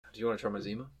You want to try my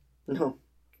Zima? No.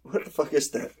 What the fuck is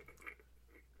that?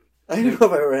 I don't know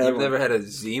if I ever had You've one. never had a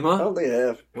Zima? I don't think I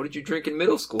have. What did you drink in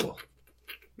middle school?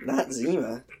 Not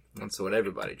Zima. That's what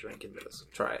everybody drank in middle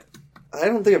school. Try it. I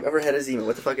don't think I've ever had a Zima.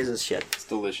 What the fuck is this shit? It's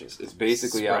delicious. It's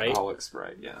basically Sprite? alcoholic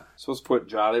Sprite, yeah. Supposed to put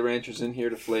Jolly Ranchers in here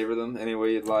to flavor them any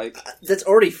way you'd like. That's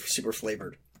already super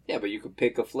flavored. Yeah, but you could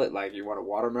pick a flit. Like, you want a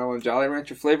watermelon Jolly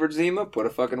Rancher flavored Zima? Put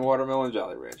a fucking watermelon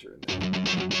Jolly Rancher in there.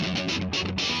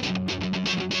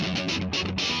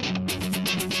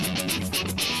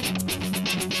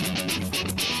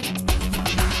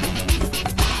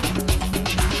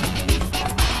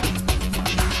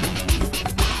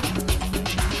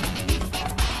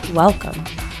 Welcome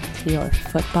to your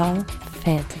football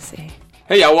fantasy.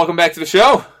 Hey, y'all, welcome back to the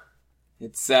show.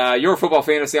 It's your football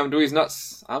fantasy. I'm Dewey's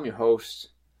Nuts. I'm your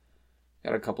host.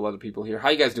 Got a couple other people here. How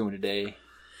you guys doing today?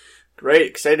 Great.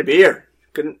 Excited to be here.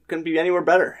 Couldn't be anywhere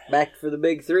better. Back for the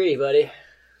big three, buddy.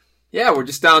 Yeah, we're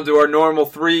just down to our normal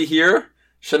three here.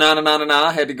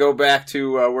 Shanana had to go back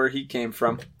to where he came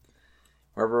from.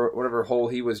 Whatever hole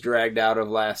he was dragged out of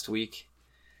last week.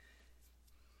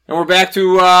 And we're back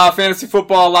to fantasy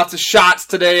football. Lots of shots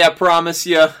today, I promise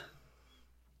you.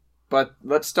 But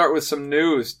let's start with some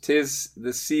news. 'Tis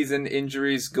the season,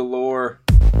 injuries galore.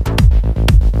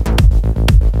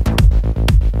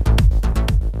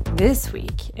 This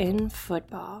week in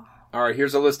football. All right,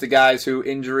 here's a list of guys who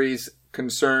injuries,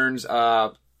 concerns,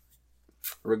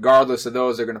 regardless of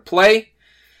those, are going to play.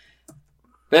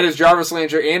 That is Jarvis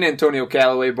Landry and Antonio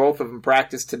Callaway. Both of them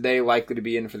practiced today, likely to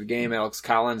be in for the game. Alex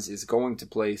Collins is going to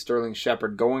play. Sterling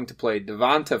Shepard going to play.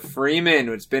 Devonta Freeman,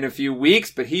 it's been a few weeks,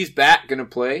 but he's back, going to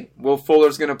play. Will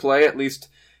Fuller's going to play, at least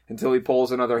until he pulls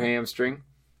another hamstring.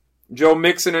 Joe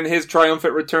Mixon and his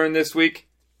triumphant return this week.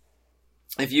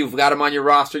 If you've got him on your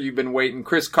roster, you've been waiting.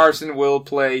 Chris Carson will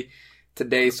play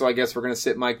today, so I guess we're going to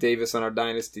sit Mike Davis on our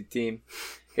dynasty team.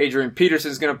 Adrian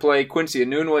Peterson's going to play. Quincy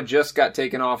Enunwa just got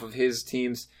taken off of his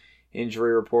team's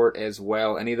injury report as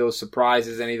well. Any of those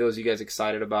surprises? Any of those you guys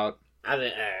excited about?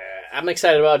 I'm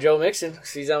excited about Joe Mixon.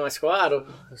 He's on my squad.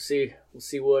 We'll see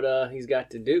what he's got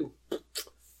to do.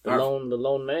 The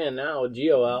lone man now with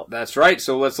Gio out. That's right.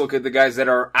 So let's look at the guys that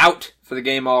are out for the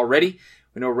game already.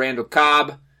 We know Randall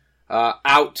Cobb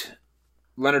out.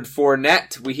 Leonard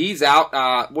Fournette, he's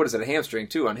out. What is it? A hamstring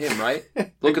too on him, right?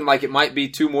 Looking like it might be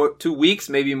 2 weeks,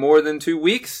 maybe more than 2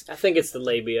 weeks. I think it's the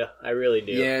labia. I really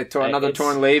do. Yeah, another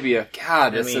torn labia.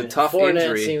 God, that's a tough Fournette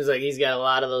injury. Seems like he's got a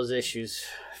lot of those issues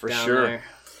for down sure. there.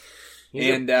 He's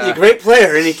a great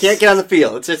player, and he can't get on the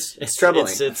field. It's troubling.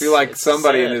 I feel like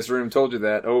somebody in this room told you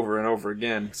that over and over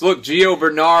again. So look, Gio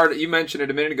Bernard, you mentioned it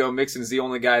a minute ago, Mixon's the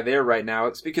only guy there right now.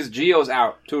 It's because Gio's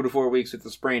out 2 to 4 weeks with the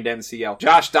sprained MCL.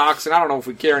 Josh Doxson, I don't know if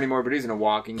we care anymore, but he's in a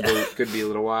walking boot. Could be a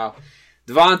little while.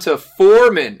 Deontay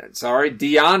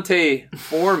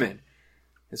Foreman.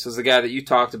 This was the guy that you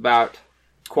talked about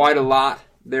quite a lot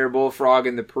there, Bullfrog,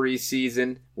 in the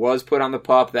preseason. Was put on the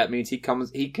PUP. That means he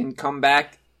can come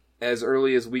back as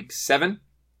early as week 7.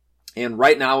 And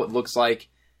right now it looks like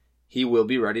he will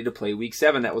be ready to play week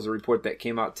 7. That was a report that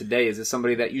came out today. Is this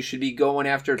somebody that you should be going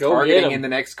after, targeting in the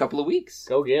next couple of weeks?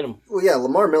 Go get him. Well, yeah,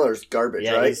 Lamar Miller's garbage,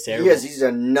 right? He's terrible. He's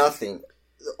done nothing.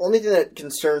 The only thing that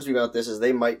concerns me about this is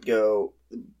they might go,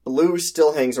 Blues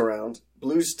still hangs around.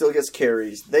 Blues still gets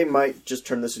carries. They might just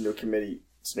turn this into a committee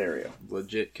scenario.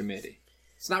 Legit committee.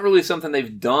 It's not really something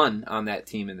they've done on that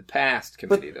team in the past,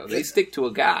 committee, though. They stick to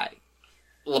a guy.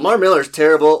 Lamar Miller's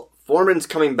terrible. Foreman's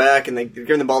coming back, and they're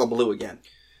giving the ball to Blue again.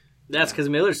 That's because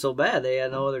Miller's so bad. They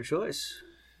had no other choice.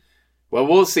 Well,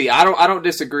 we'll see. I don't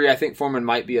disagree. I think Foreman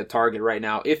might be a target right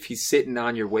now if he's sitting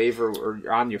on your waiver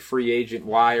or on your free agent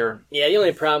wire. Yeah, the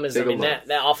only problem is,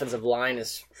 that offensive line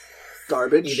is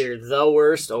garbage. Either the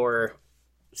worst or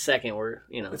second worst.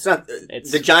 It's not.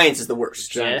 The Giants is the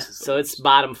worst. So it's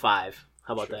bottom 5.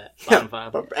 How about that? Bottom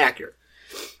 5. Accurate.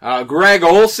 Greg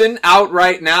Olsen out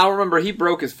right now. Remember, he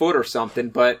broke his foot or something,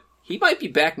 but he might be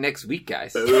back next week,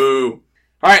 guys. Ooh.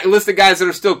 All right, a list of guys that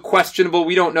are still questionable.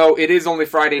 We don't know. It is only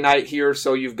Friday night here,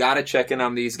 so you've got to check in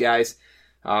on these guys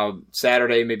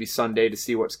Saturday, maybe Sunday, to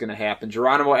see what's going to happen.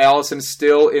 Geronimo Allison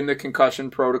still in the concussion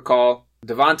protocol.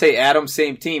 Devontae Adams,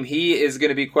 same team. He is going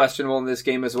to be questionable in this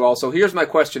game as well. So here's my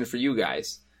question for you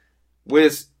guys.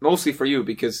 Mostly for you,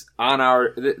 because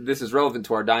this is relevant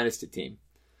to our dynasty team.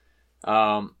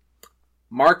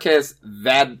 Marquez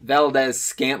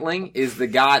Valdez-Scantling is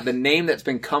the name that's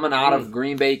been coming out of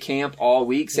Green Bay camp all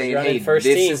week, saying, hey, this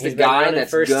is the guy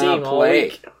that's going to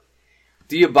play.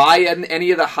 Do you buy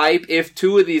any of the hype if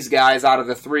 2 of these guys out of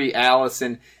the 3,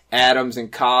 Allison, Adams,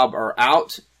 and Cobb, are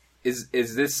out? Is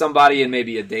this somebody in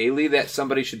maybe a daily that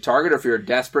somebody should target, or if you're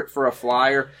desperate for a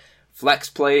flyer flex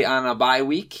play on a bye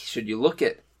week, should you look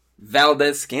at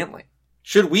Valdez-Scantling?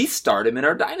 Should we start him in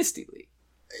our Dynasty League?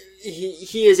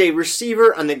 He is a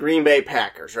receiver on the Green Bay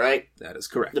Packers, right? That is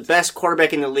correct. The best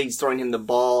quarterback in the league is throwing him the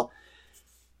ball.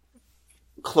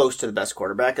 Close to the best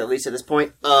quarterback, at least at this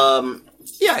point.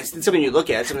 Yeah, it's something you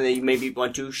look at, something that you maybe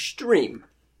want to stream.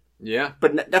 Yeah.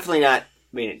 But definitely not, I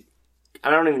mean, I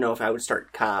don't even know if I would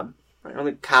start Cobb. I don't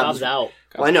think Cobb's out.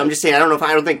 Well, I know, I'm just saying, I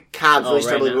don't think Cobb's really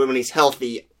right startable now. when he's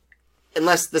healthy.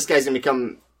 Unless this guy's going to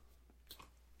become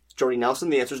Jordy Nelson,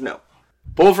 the answer is no.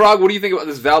 Bullfrog, what do you think about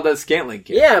this Valdez-Scantling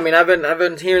kid? Yeah, I mean, I've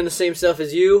been hearing the same stuff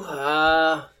as you.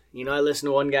 I listened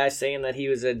to one guy saying that he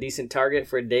was a decent target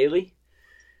for a daily.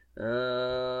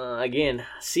 Again,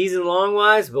 season long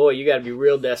wise, boy, you got to be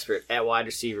real desperate at wide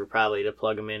receiver probably to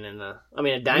plug him in. A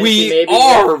dynasty We maybe.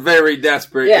 are very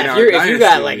desperate. Yeah, in if our you Dynasty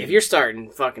got League. if you're starting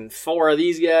fucking 4 of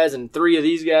these guys and 3 of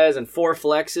these guys and 4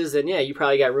 flexes, then yeah, you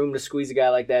probably got room to squeeze a guy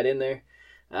like that in there.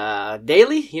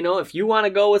 Daily, if you want to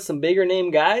go with some bigger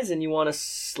name guys and you want to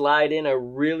slide in a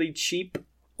really cheap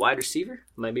wide receiver,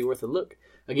 it might be worth a look.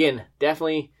 Again,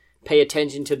 definitely pay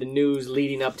attention to the news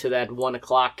leading up to that 1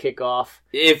 o'clock kickoff.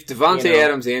 If Devontae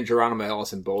Adams and Geronimo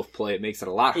Allison both play, it makes it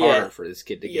a lot harder for this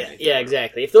kid to get anything. Yeah,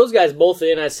 exactly. If those guys both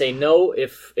in, I'd say no.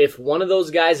 If one of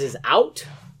those guys is out,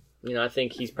 I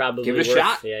think he's probably Give it a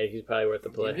shot. Yeah, he's probably worth the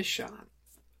play. Give it a shot.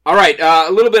 All right,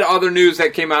 a little bit of other news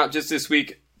that came out just this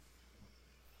week.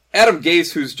 Adam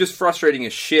Gase, who's just frustrating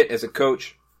as shit as a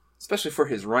coach, especially for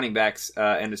his running backs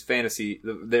and his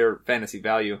their fantasy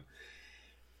value.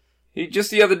 He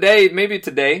just the other day, maybe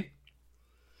today,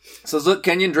 says, look,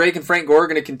 Kenyon Drake and Frank Gore are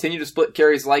going to continue to split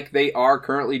carries like they are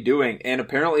currently doing. And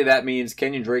apparently that means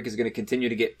Kenyon Drake is going to continue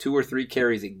to get 2 or 3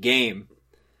 carries a game.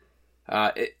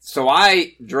 So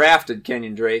I drafted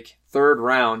Kenyon Drake, 3rd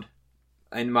round,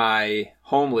 in my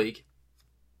home league.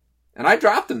 And I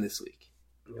dropped him this week.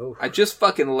 Oof. I just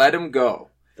fucking let him go.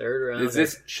 3rd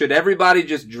round. Should everybody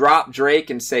just drop Drake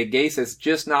and say Gase is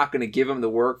just not going to give him the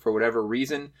work for whatever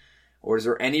reason? Or is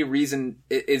there any reason,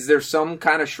 is there some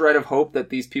kind of shred of hope that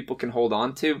these people can hold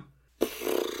on to?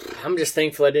 I'm just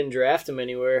thankful I didn't draft him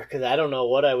anywhere because I don't know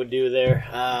what I would do there.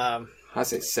 I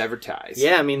say sever ties.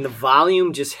 Yeah, I mean, the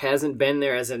volume just hasn't been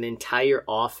there as an entire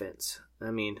offense. I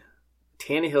mean,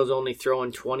 Tannehill's only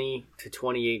throwing 20 to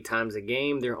 28 times a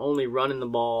game. They're only running the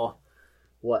ball,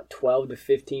 12 to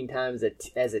 15 times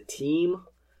as a team?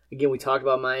 Again, we talked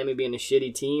about Miami being a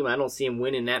shitty team. I don't see him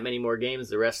winning that many more games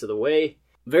the rest of the way.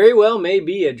 Very well may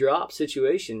be a drop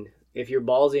situation if you're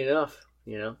ballsy enough,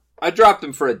 I dropped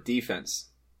him for a defense.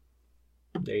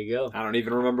 There you go. I don't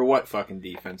even remember what fucking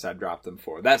defense I dropped him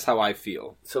for. That's how I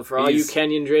feel. So for all you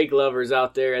Kenyon Drake lovers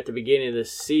out there at the beginning of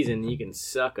this season, you can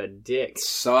suck a dick.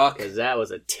 Because that was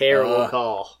a terrible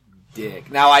call.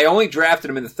 Dick. Now, I only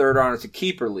drafted him in the 3rd round as a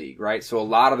keeper league, right? So a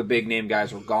lot of the big name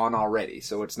guys were gone already.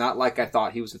 So it's not like I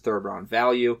thought he was a 3rd round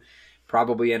value.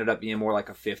 Probably ended up being more like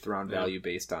a 5th round value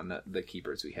based on the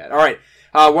keepers we had. All right.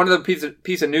 One of the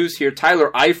piece of news here,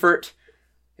 Tyler Eifert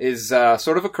is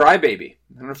sort of a crybaby.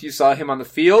 I don't know if you saw him on the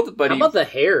field, but how about the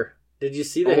hair? Did you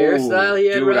see the hairstyle he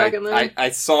had rocking there?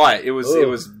 I saw it. It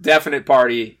was definite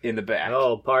party in the back.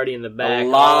 Oh, party in the back. A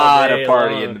lot of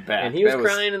party in the back. And he was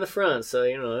crying in the front, so,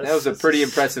 that was a pretty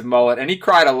impressive mullet. And he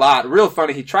cried a lot. Real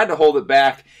funny. He tried to hold it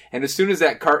back, and as soon as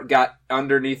that cart got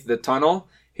underneath the tunnel,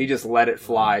 he just let it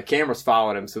fly. Cameras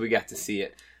followed him, so we got to see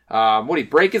it. He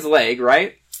break his leg,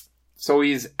 right? So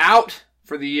he's out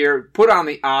for the year, put on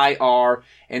the IR,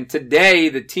 and today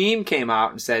the team came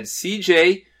out and said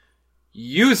CJ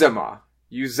Uzama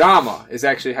is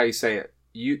actually how you say it.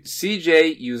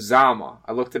 CJ Uzama.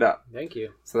 I looked it up. Thank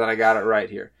you. So that I got it right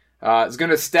here. Is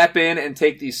going to step in and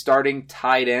take the starting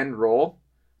tight end role.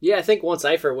 Yeah, I think once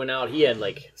Eifert went out, he had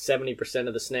 70%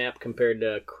 of the snap compared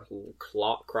to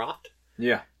Croft.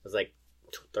 Yeah. It was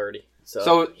 30.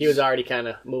 So he was already kind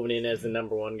of moving in as the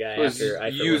number 1 guy after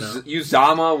Eifert went out.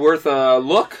 Uzama worth a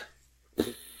look?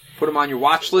 Put him on your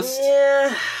watch list?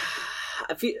 Yeah.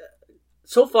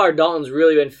 So far, Dalton's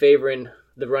really been favoring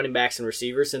the running backs and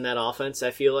receivers in that offense,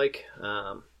 I feel like.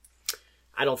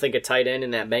 I don't think a tight end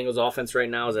in that Bengals offense right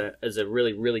now is a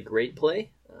really, really great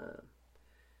play.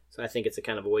 So I think it's a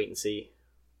kind of a wait and see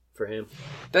for him.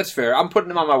 That's fair. I'm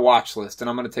putting him on my watch list, and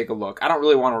I'm going to take a look. I don't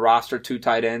really want to roster 2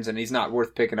 tight ends, and he's not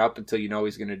worth picking up until you know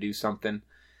he's going to do something.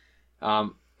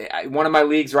 One of my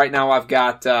leagues right now, I've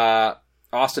got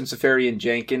Austin Safarian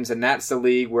Jenkins, and that's the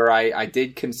league where I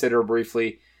did consider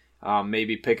briefly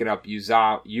maybe picking up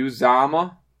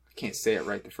Uzama. I can't say it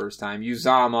right the first time.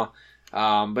 Uzama.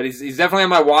 But he's definitely on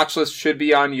my watch list. Should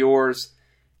be on yours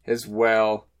as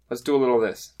well. Let's do a little of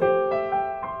this.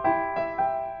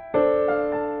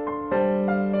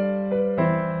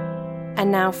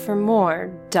 And now for more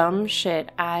dumb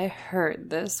shit I heard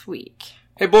this week.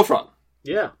 Hey, Bullfrog.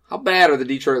 Yeah. How bad are the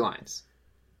Detroit Lions?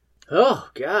 Oh,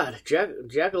 God.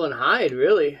 Jekyll and Hyde,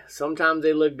 really. Sometimes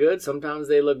they look good. Sometimes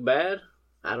they look bad.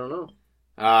 I don't know.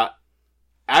 I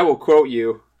will quote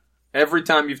you every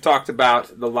time you've talked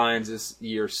about the Lions this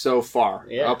year so far,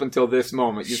 up until this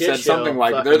moment. You said something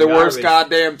like, they're the worst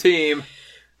goddamn team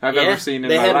I've ever seen in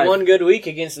my life. They had one good week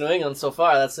against New England so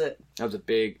far. That's it. That was a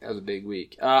big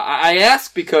week. I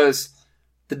ask because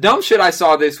the dumb shit I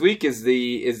saw this week is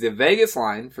the Vegas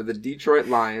line for the Detroit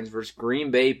Lions versus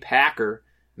Green Bay Packer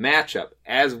matchup.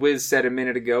 As Wiz said a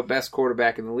minute ago, best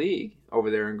quarterback in the league over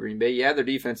there in Green Bay. Yeah, their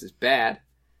defense is bad,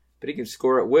 but he can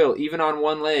score at will, even on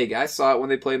one leg. I saw it when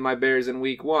they played my Bears in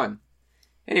week 1.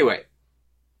 Anyway,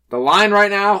 the line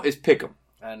right now is pick'em.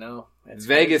 I know.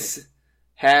 Vegas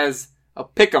has a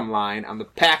pick'em line on the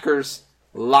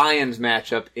Packers-Lions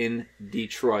matchup in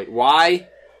Detroit. Why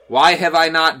have I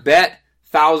not bet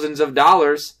thousands of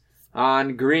dollars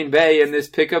on Green Bay in this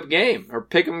pick'em game?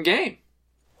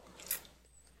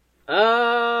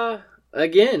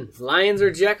 Again, Lions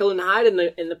are Jekyll and Hyde,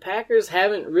 and the Packers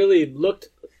haven't really looked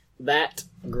that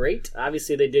great.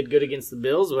 Obviously, they did good against the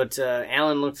Bills, but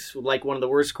Allen looked like one of the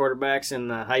worst quarterbacks in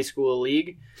the high school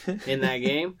league in that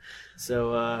game.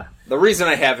 So the reason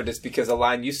I have it is because a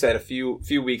line you said a few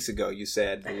weeks ago. You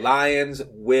said the Lions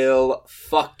will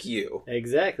fuck you.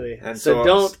 Exactly. And so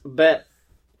don't bet,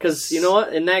 because you know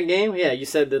what? In that game, you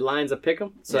said the Lions will pick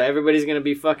them. So everybody's gonna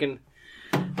be fucking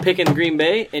picking Green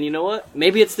Bay. And you know what?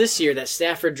 Maybe it's this year that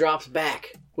Stafford drops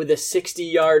back with a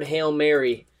 60-yard Hail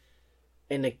Mary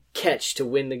and a catch to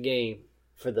win the game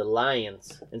for the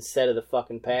Lions instead of the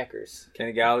fucking Packers.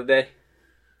 Kenny Galladay?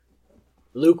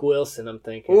 Luke Wilson, I'm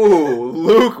thinking. Ooh,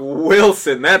 Luke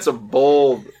Wilson. That's a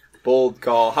bold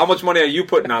call. How much money are you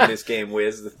putting on this game,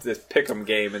 Wiz? This pick'em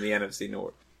game in the NFC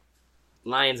North.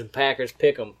 Lions and Packers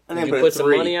pick'em. Did you put some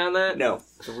money on that? No.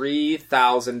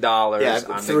 $3,000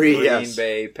 on the Green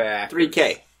Bay Packers.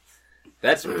 $3,000.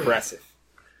 That's impressive.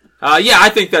 I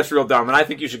think that's real dumb, and I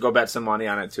think you should go bet some money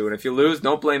on it, too. And if you lose,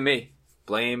 don't blame me.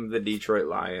 Blame the Detroit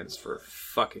Lions for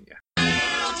fucking you.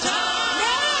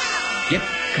 Yep,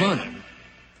 come on.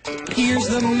 Here's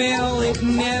the mail, it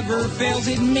never fails.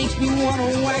 It makes me want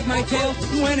to wag my tail.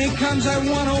 When it comes, I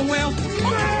want to wail.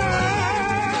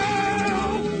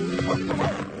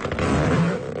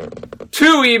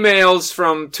 Two emails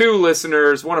from two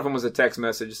listeners. One of them was a text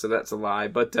message, so that's a lie.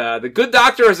 But the good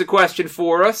doctor has a question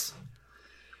for us.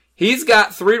 He's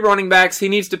got 3 running backs. He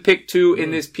needs to pick 2 in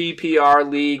this PPR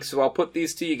league, so I'll put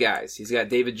these to you guys. He's got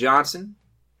David Johnson,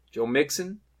 Joe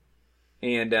Mixon,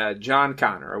 and John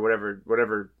Connor, or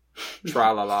whatever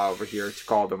tra-la-la over here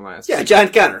called him last week. John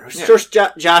Connor. Yeah. First,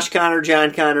 Josh Connor,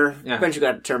 John Connor. Yeah. Then you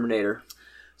got Terminator.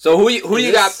 So who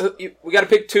you got? We got to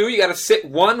pick 2. You got to sit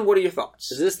 1. What are your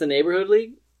thoughts? Is this the neighborhood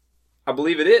league? I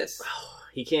believe it is.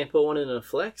 He can't put one in a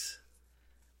flex?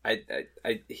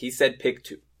 He said pick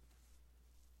 2.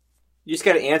 You just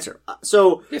got to answer.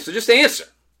 So just answer.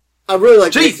 I really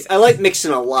like I like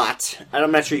Mixon a lot.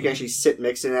 I'm not sure you can actually sit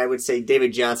Mixon. I would say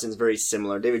David Johnson's very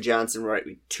similar. David Johnson, right,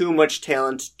 too much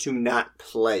talent to not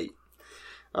play.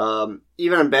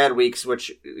 Even on bad weeks,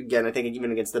 which, again, I think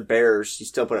even against the Bears, he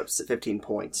still put up 15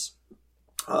 points.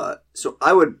 So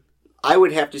I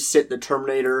would have to sit the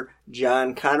Terminator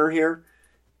John Connor here,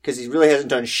 because he really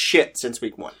hasn't done shit since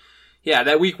week 1. Yeah,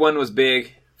 that week 1 was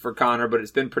big for Connor, but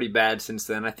it's been pretty bad since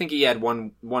then. I think he had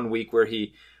one week where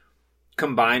he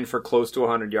combined for close to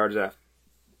 100 yards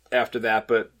after that,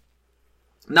 but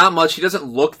not much. He doesn't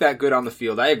look that good on the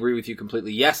field. I agree with you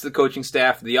completely. Yes, the coaching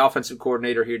staff, the offensive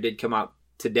coordinator here did come out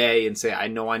today and say, I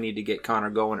know I need to get Connor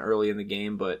going early in the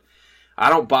game, but I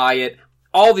don't buy it.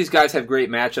 All these guys have great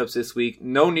matchups this week.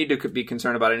 No need to be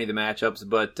concerned about any of the matchups,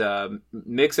 but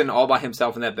Mixon all by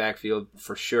himself in that backfield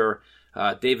for sure.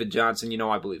 David Johnson,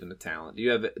 I believe in the talent.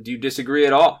 Do you disagree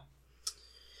at all?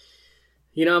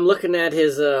 I'm looking at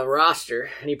his roster,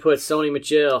 and he put Sony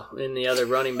Michel in the other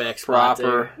running back spot.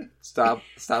 Proper. Stop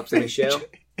saying Michel.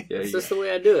 That's just the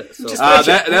way I do it. So.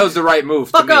 That was the right move.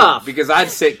 Fuck off. Because I'd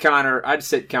sit Connor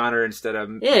instead of.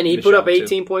 Yeah, and he Michel put up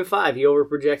 18.5. He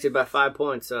overprojected by 5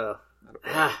 points. So,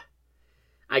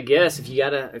 I guess if you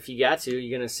got to,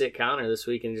 you're gonna sit Connor this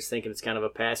week and just thinking it's kind of a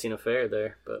passing affair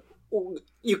there. But I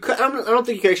don't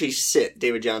think you can actually sit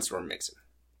David Johnson or Mixon.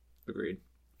 Agreed.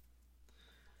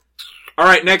 All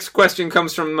right, next question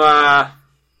comes from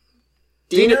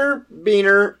Diener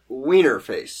Beaner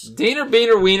Wienerface. Diener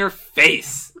Beaner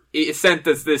Wienerface. He sent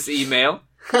us this email.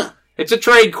 It's a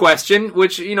trade question,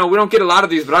 which, we don't get a lot of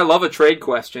these, but I love a trade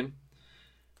question.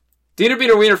 Diener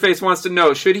Beaner Wienerface wants to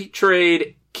know, should he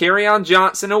trade Kerryon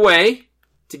Johnson away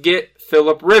to get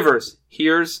Phillip Rivers.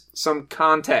 Here's some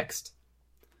context.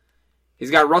 He's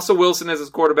got Russell Wilson as his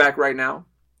quarterback right now.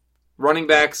 Running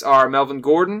backs are Melvin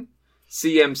Gordon,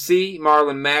 CMC,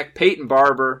 Marlon Mack, Peyton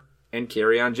Barber, and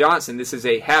Kerryon Johnson. This is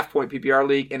a half-point PPR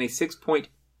league and a 6-point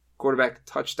quarterback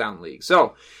touchdown league.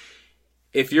 So,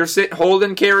 if you're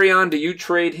holding Kerryon, do you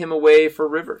trade him away for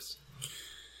Rivers?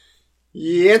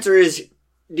 The answer is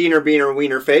Diener, Beaner,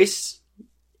 Wiener Face.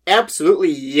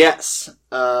 Absolutely yes.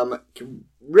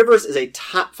 Rivers is a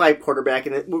top 5 quarterback,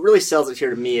 and what really sells it here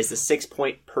to me is the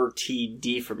 6-point per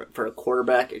TD for a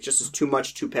quarterback. It just is too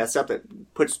much to pass up.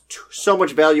 It puts so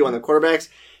much value on the quarterbacks.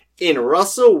 And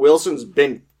Russell Wilson's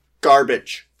been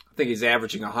garbage. I think he's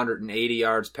averaging 180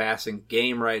 yards passing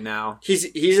game right now.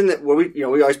 He's in the we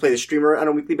always play the streamer on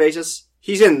a weekly basis.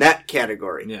 He's in that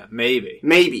category. Yeah, maybe.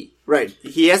 Maybe. Right.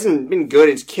 He hasn't been good.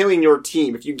 It's killing your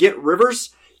team. If you get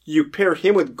Rivers, you pair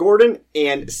him with Gordon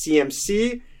and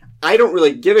CMC. I don't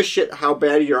really give a shit how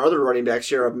bad your other running backs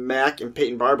here of Mack and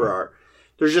Peyton Barber are.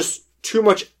 There's just too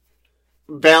much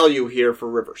value here for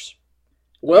Rivers.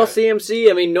 Well,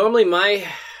 CMC, I mean, normally my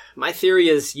theory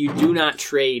is you do not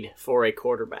trade for a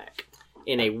quarterback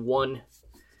in a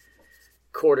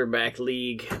one-quarterback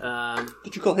league.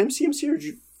 Did you call him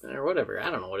CMC or whatever? I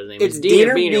don't know what his name is. It's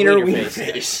Diener, Wiener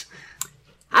Face.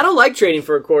 I don't like trading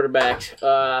for a quarterback.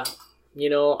 I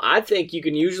think you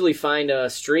can usually find a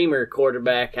streamer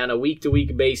quarterback on a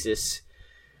week-to-week basis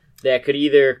that could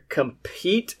either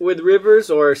compete with Rivers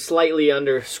or slightly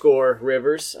underscore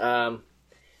Rivers. The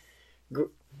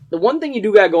one thing you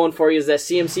do got going for you is that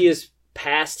CMC is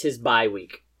past his bye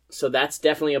week. So that's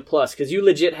definitely a plus because you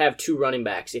legit have 2 running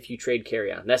backs if you trade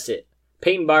Kerryon. That's it.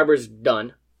 Peyton Barber's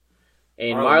done.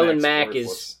 And Marlon Mack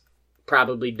is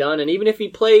probably done. And even if he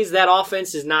plays, that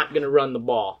offense is not going to run the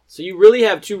ball. So you really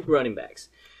have 2 running backs.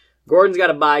 Gordon's got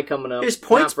a bye coming up. His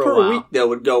points per week, though,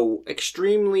 would go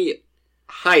extremely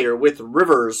higher with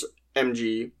Rivers,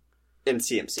 MG, and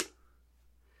CMC.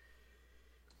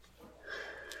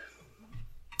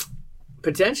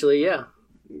 Potentially, yeah.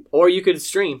 Or you could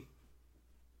stream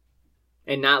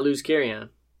and not lose Kerryon.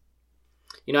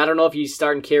 I don't know if he's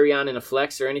starting Kerryon in a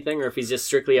flex or anything, or if he's just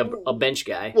strictly a bench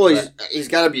guy. Well, he's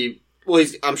got to be. Well,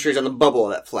 I'm sure he's on the bubble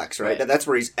of that flex, right? That's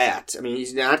where he's at. I mean,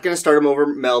 he's not going to start him over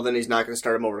Melvin. He's not going to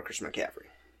start him over Christian McCaffrey.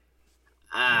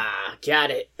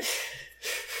 Got it.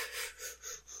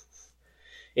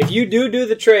 If you do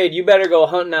the trade, you better go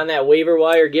hunting on that waiver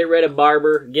wire, get rid of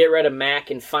Barber, get rid of Mack,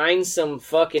 and find some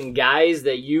fucking guys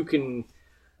that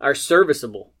are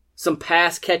serviceable. Some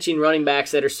pass-catching running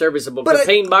backs that are serviceable. But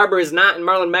Peyton Barber is not, and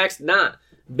Marlon Mack's not.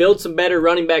 Build some better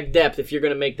running back depth if you're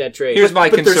going to make that trade. Here's my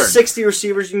concern. There's 60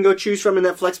 receivers you can go choose from in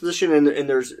that flex position, and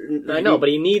there's... I know, but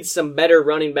he needs some better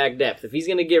running back depth. If he's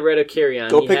going to get rid of Kerryon,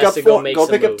 he has to go make some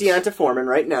moves. Go pick up Deonta Foreman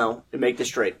right now and make this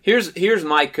trade. Here's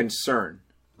my concern,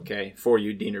 okay, for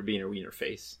you, Diener, Beaner, Wiener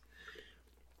Face.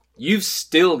 You've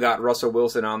still got Russell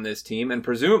Wilson on this team, and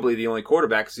presumably the only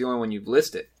quarterback is the only one you've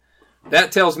listed.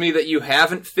 That tells me that you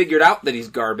haven't figured out that he's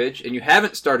garbage, and you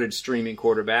haven't started streaming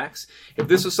quarterbacks. If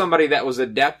this was somebody that was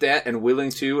adept at and willing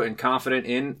to and confident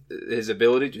in his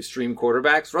ability to stream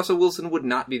quarterbacks, Russell Wilson would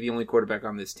not be the only quarterback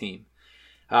on this team.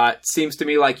 It seems to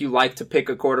me like you like to pick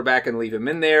a quarterback and leave him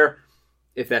in there.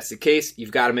 If that's the case,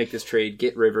 you've got to make this trade.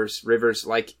 Get Rivers. Rivers,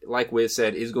 like Wiz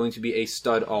said, is going to be a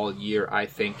stud all year, I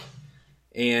think.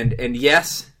 And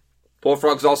yes...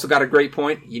 Bullfrog's also got a great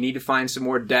point. You need to find some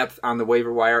more depth on the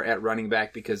waiver wire at running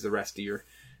back because the rest of your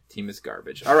team is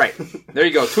garbage. All right. There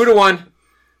you go. 2-1.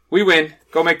 We win.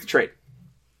 Go make the trade.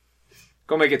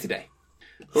 Go make it today.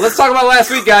 Well, let's talk about last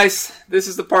week, guys. This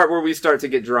is the part where we start to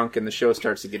get drunk and the show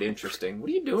starts to get interesting. What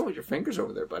are you doing with your fingers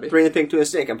over there, buddy? Bring the pink to a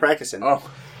snake. I'm practicing. Oh,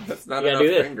 that's not enough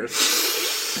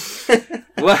fingers.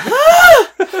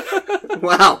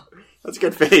 Wow. That's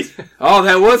good faith. Oh,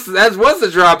 that was the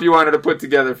drop you wanted to put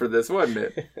together for this, wasn't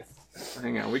it?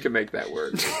 Hang on, we can make that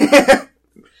work.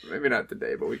 Maybe not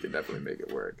today, but we can definitely make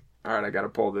it work. All right, I got to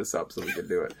pull this up so we can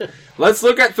do it. Let's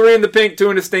look at 3 in the pink, 2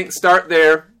 in the stink. Start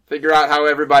there. Figure out how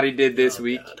everybody did this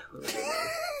week.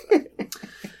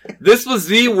 This was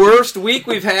the worst week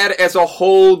we've had as a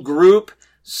whole group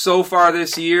so far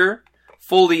this year.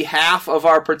 Fully half of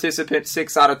our participants,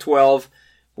 6 out of 12,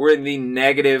 were in the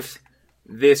negative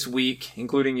this week,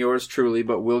 including yours truly,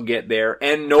 but we'll get there.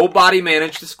 And nobody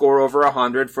managed to score over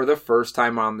 100 for the first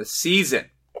time on the season.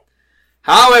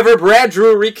 However, Brad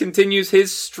Drury continues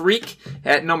his streak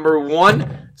at number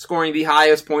 1, scoring the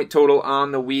highest point total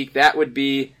on the week. That would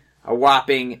be a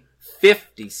whopping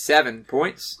 57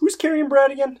 points. Who's carrying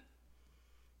Brad again?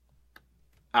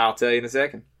 I'll tell you in a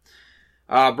second.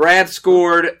 Brad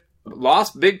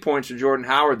lost big points to Jordan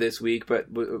Howard this week,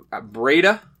 but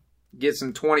Breda gets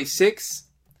him 26.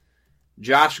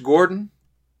 Josh Gordon,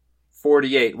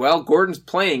 48. Well, Gordon's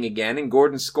playing again, and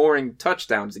Gordon's scoring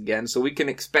touchdowns again, so we can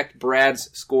expect Brad's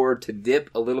score to dip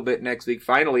a little bit next week.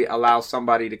 Finally allow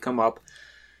somebody to come up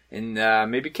and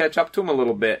maybe catch up to him a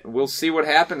little bit. We'll see what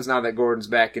happens now that Gordon's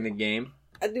back in the game.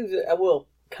 I will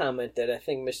comment that I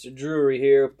think Mr. Drury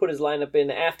here put his lineup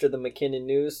in after the McKinnon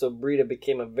news, so Breida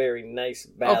became a very nice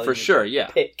value for sure, yeah.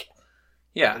 pick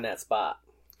Yeah. in that spot.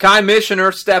 Kai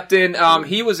Missioner stepped in.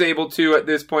 He was able to, at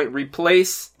this point,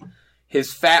 replace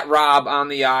his Fat Rob on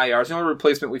the IR. It's the only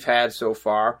replacement we've had so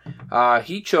far.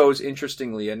 He chose,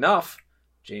 interestingly enough,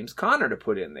 James Conner to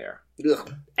put in there.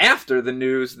 Ugh. After the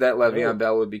news that Le'Veon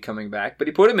Bell would be coming back. But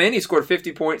he put him in. He scored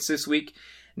 50 points this week.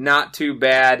 Not too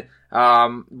bad.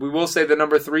 We will say the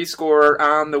number 3 scorer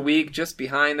on the week, just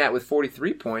behind that with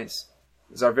 43 points,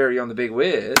 is our very own The Big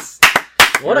Wiz.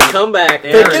 What a comeback.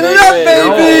 Picking it up,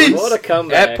 baby! What a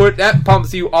comeback. That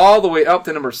pumps you all the way up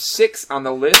to number 6 on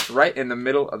the list, right in the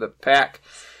middle of the pack.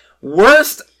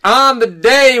 Worst on the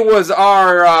day was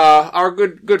our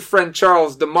good friend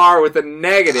Charles DeMar with a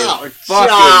negative fucking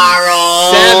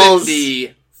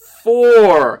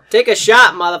 74. Take a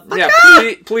shot, motherfucker.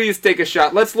 Yeah, please take a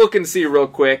shot. Let's look and see real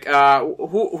quick.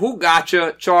 Who got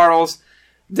you, Charles?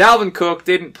 Dalvin Cook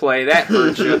didn't play. That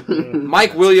hurt you.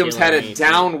 Mike Williams had a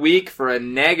down week for a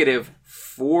negative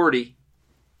 40.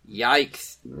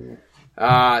 Yikes.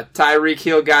 Tyreek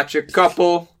Hill got you a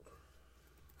couple.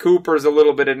 Cooper's a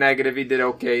little bit of negative. He did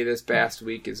okay this past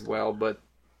week as well. But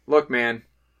look, man,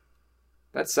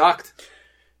 that sucked.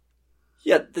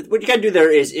 Yeah, what you got to do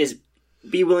there is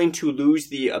be willing to lose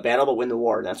the battle but win the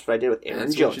war. That's what I did with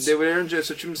Aaron Jones. That's what you did with Aaron Jones.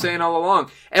 That's what you've been saying all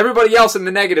along. Everybody else in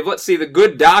the negative. Let's see. The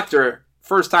good doctor,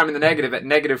 first time in the negative at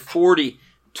negative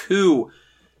 42.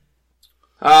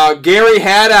 Gary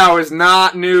Haddow is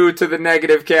not new to the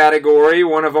negative category.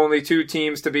 One of only 2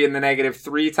 teams to be in the negative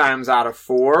 3 times out of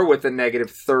 4 with a negative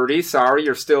 30. Sorry,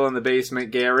 you're still in the basement,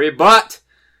 Gary, but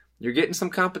you're getting some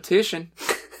competition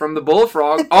from the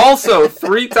Bullfrog. Also,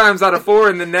 3 times out of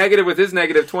 4 in the negative with his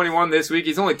negative 21 this week.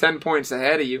 He's only 10 points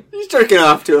ahead of you. He's jerking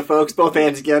off to it, folks. Both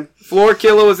hands again. Floor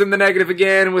Killer was in the negative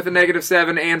again with a negative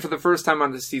 7, and for the first time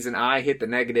on the season, I hit the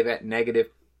negative at negative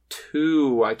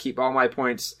 2. I keep all my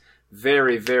points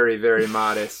very, very, very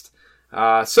modest.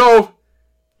 So,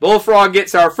 Bullfrog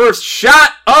gets our first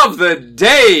shot of the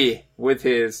day with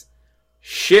his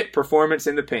shit performance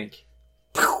in the pink.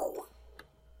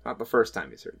 Not the first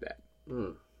time he's heard that.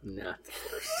 Not the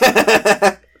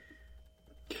first.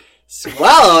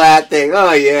 Swallow that thing.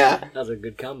 Oh, yeah. That was a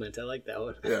good comment. I like that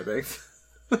one. Yeah, thanks.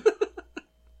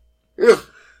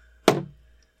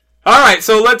 All right,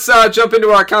 so let's jump into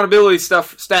our accountability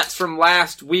stats from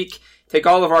last week. Take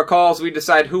all of our calls. We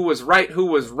decide who was right, who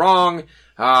was wrong.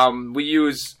 We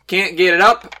use Can't Get It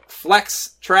Up,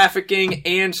 Flex, Trafficking,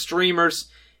 and Streamers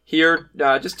here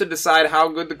just to decide how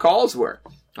good the calls were.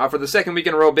 For the second week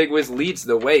in a row, Big Wiz leads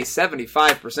the way,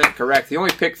 75% correct. He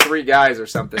only picked 3 guys or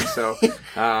something, so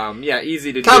yeah,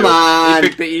 easy to do. Come on! He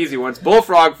picked the easy ones.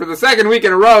 Bullfrog for the second week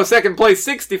in a row, second place,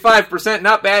 65%.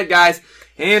 Not bad, guys.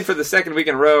 And for the second week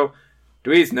in a row,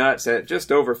 Dwee's Nuts at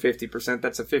just over 50%.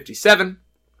 That's a 57.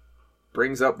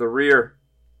 Brings up the rear.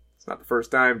 It's not the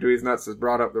first time Dwee's Nuts has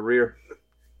brought up the rear.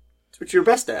 That's what you're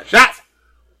best at. Shots!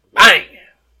 Bang!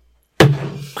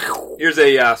 Here's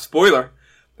a spoiler.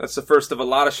 That's the first of a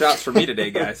lot of shots for me today,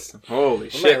 guys. Holy I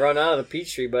shit. might run out of the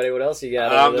Peachtree, buddy. What else you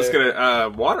got I'm over just there?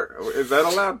 going to... water? Is that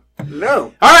allowed?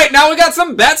 No. All right, now we got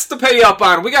some bets to pay up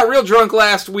on. We got real drunk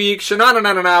last week.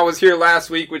 Shanana was here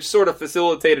last week, which sort of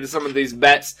facilitated some of these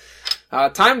bets.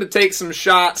 Time to take some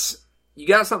shots. You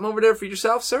got something over there for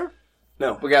yourself, sir?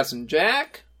 No. We got some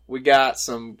Jack. We got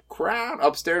some Crown.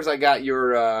 Upstairs, I got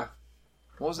your...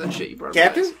 what was that shit you brought?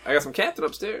 Captain? I got some Captain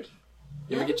upstairs.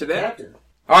 You ever get you that? Captain.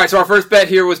 All right, so our first bet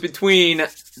here was between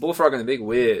Bullfrog and the Big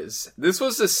Wiz. This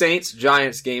was the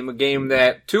Saints-Giants game, a game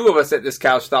that 2 of us at this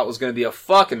couch thought was going to be a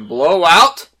fucking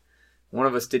blowout. One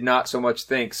of us did not so much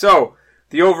think. So,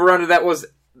 the over-under that was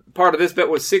part of this bet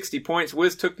was 60 points.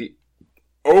 Wiz took the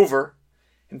over.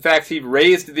 In fact, he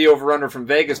raised the over-under from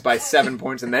Vegas by 7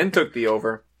 points and then took the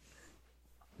over.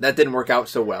 That didn't work out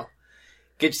so well.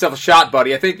 Get yourself a shot,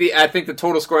 buddy. I think the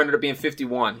total score ended up being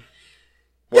 51.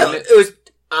 Yeah, it was...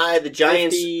 the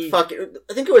Giants 50. fucking...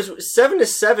 I think it was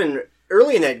 7-7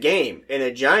 early in that game, and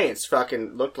the Giants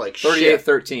fucking looked like shit.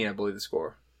 38-13, I believe the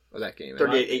score of that game.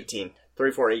 38-18.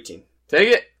 34-18. Take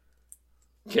it.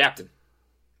 Captain.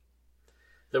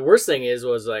 The worst thing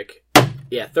was like,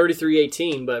 yeah,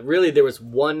 33-18, but really there was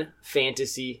one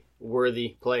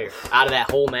fantasy-worthy player out of that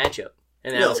whole matchup,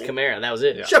 and that was Kamara. That was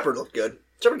it. Yeah. Shepard looked good.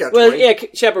 Shepard got 20. Well, yeah,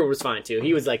 Shepard was fine, too.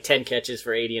 He was like 10 catches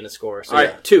for 80 and a score. So, All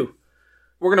right. 2.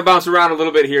 we're going to bounce around a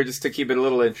little bit here just to keep it a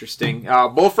little interesting.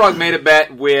 Bullfrog made a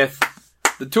bet with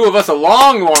the two of us a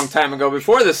long, long time ago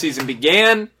before the season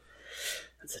began.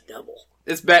 That's a double.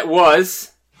 This bet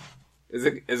was... Is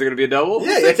it going to be a double?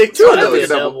 Yeah, I take two of That'd be a those.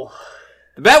 double.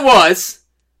 The bet was...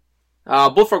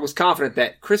 Bullfrog was confident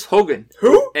that Chris Hogan...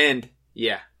 Who? And,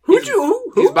 yeah. Who?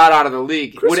 He's about out of the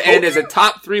league. Chris Would end as Hogan? a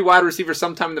top 3 wide receiver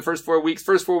sometime in the first 4 weeks.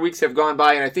 First 4 weeks have gone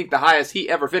by, and I think the highest he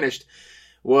ever finished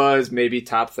was maybe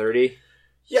top 30.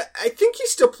 Yeah, I think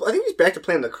he's back to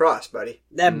playing lacrosse, buddy.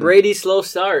 That Brady slow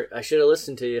start. I should have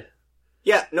listened to you.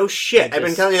 Yeah, no shit. I've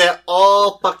been telling you that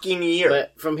all fucking year.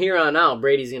 But from here on out,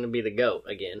 Brady's going to be the GOAT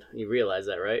again. You realize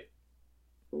that, right?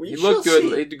 He looked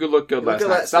good. He looked good last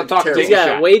night. Stop talking. He's Take a got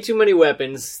shot. way too many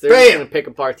weapons. They're Bam! going to pick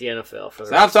apart the NFL. For the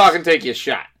Stop rest. talking. Take you a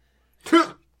shot.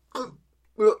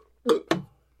 Woo!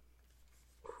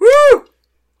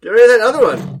 Get rid of that other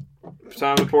one. It's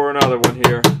time to pour another one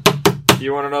here.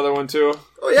 You want another one too?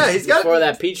 Oh yeah, he's got Before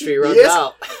that Peachtree runs Yes.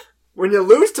 out. When you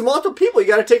lose to multiple people, you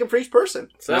got to take it for each person.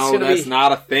 So that's No, gonna that's be...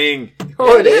 not a thing.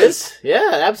 Oh, it is.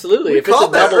 Yeah, absolutely. We If it's a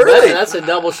called that double early. bet, that's a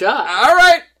double shot. All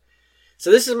right.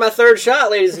 So this is my third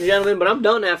shot, ladies and gentlemen, but I'm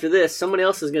done after this. Somebody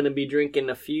else is going to be drinking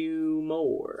a few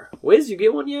more. Wiz, you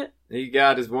get one yet? He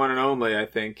got his one and only, I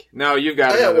think. No, you've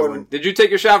got I got another one. one. Did you take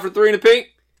your shot for 3 in the pink?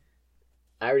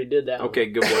 I already did that Okay,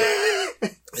 good one.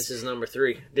 one. This is number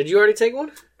 3. Did you already take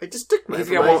one? I just took my. He's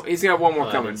got one more Oh,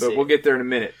 I coming, didn't but see we'll it. get there in a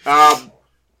minute.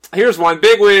 Here's one.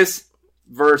 Big Wiz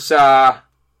versus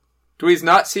Dweez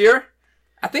Nuts here.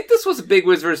 I think this was a Big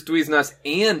Wiz versus Dweez Nuts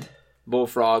and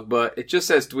Bullfrog, but it just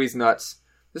says Dweez Nuts.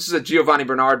 This is a Giovanni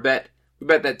Bernard bet. We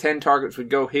bet that 10 targets would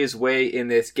go his way in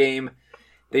this game.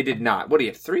 They did not. What do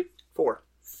you have, 3? 4.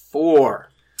 4.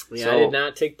 Yeah, So- I did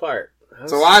not take part.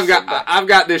 So I've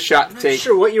got this shot to Not take.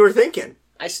 sure what you were thinking.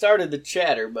 I started the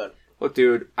chatter, but... Look,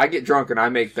 dude, I get drunk and I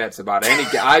make bets about any.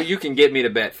 You can get me to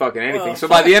bet fucking anything. Well, so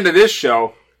by the end of this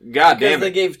show, god Because damn they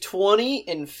it, gave 20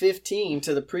 and 15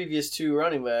 to the previous 2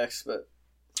 running backs, but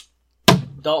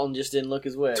Dalton just didn't look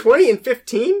his way. 20 and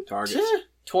 15? targets. Yeah,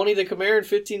 20 to Kamara and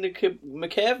 15 to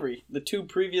McCaffrey, the 2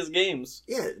 previous games.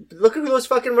 Yeah, look at who those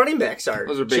fucking running backs are.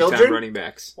 Those are big Children? time running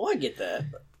backs. Well, I get that.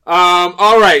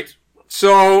 All right.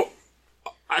 So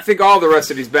I think all the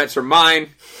rest of these bets are mine.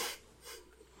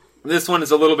 This one is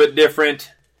a little bit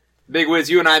different. Big Wiz,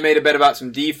 you and I made a bet about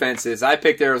some defenses. I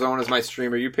picked Arizona as my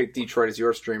streamer. You picked Detroit as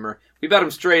your streamer. We bet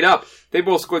them straight up. They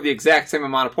both scored the exact same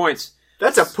amount of points.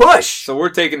 That's a push. So we're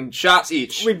taking shots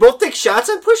each. We both take shots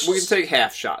on pushes? We can take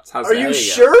half shots. How's Are that? you There go.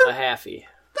 sure? A halfie.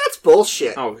 That's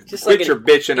bullshit. Oh, Just quit like your an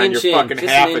bitching on your inch in, fucking just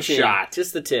half an a inch in. shot.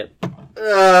 Just the tip.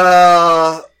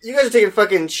 You guys are taking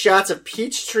fucking shots of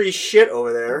Peachtree shit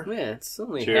over there. Yeah, it's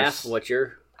only Cheers. half what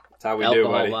your That's how we do,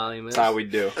 alcohol buddy. volume is. That's how we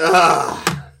do.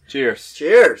 Cheers.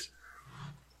 Cheers.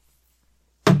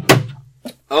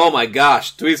 Oh my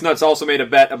gosh. Dweez Nuts also made a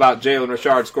bet about Jalen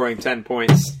Richard scoring 10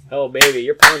 points. Oh, baby,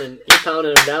 you're pounding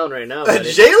him down right now, buddy.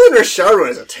 Jalen Richard one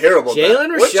is a terrible bet. Jalen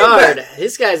What's your Richard, bet?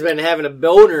 this guy's been having a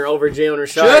boner over Jalen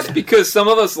Richard. Just because some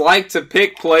of us like to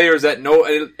pick players that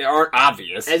aren't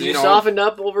obvious. Has you know. softened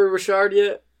up over Richard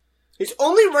yet? He's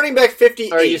only running back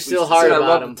 58. Or are you still I hard said I about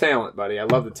love him? the talent, buddy. I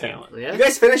love the talent. Yeah, You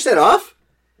guys finish that off?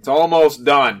 It's almost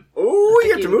done. Oh, I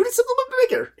you think have to move it a little bit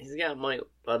bigger. he's got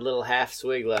a little half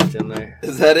swig left in there.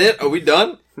 Is that it? Are we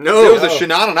done? No. There was a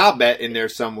Shanana bet in there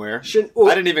somewhere. Well,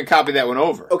 I didn't even copy that one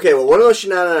over. Okay, well, one of those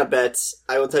Shanana bets,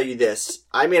 I will tell you this.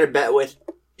 I made a bet with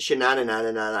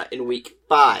Shanana in week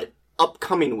 5.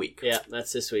 Upcoming week. Yeah,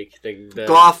 that's this week. The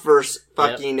Goff versus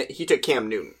fucking... He took Cam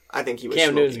Newton. I think he was Cam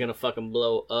smoking. Newton's gonna fucking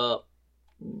blow up,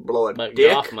 blow a but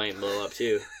dick. Goff might blow up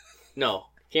too. No,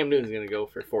 Cam Newton's gonna go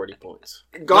for 40 points.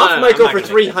 Goff No, might I'm go not for gonna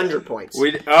 300 points.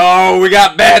 We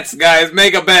got bets, guys.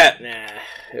 Make a bet.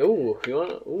 Nah. Ooh, you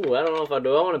want? Ooh, I don't know if I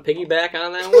do. I want to piggyback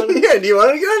on that one. Yeah, do you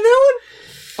want to get on that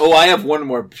Oh, I have one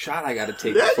more shot I got to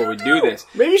take before we do this.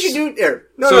 one? Maybe you should do it there.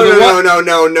 No, So no, the no, one-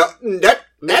 no, no, no.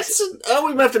 That's... Oh,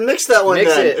 we might have to mix that one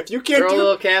Mix then. it. If you can't throw a do...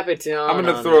 little Capitan. I'm going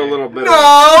to on throw there. a little bit of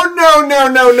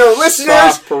No. Listeners,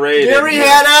 soft parade. Gary in here.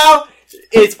 Haddow,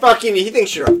 it's fucking... He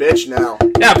thinks you're a bitch now.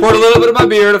 Yeah, I poured a little bit of my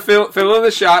beer to fill in the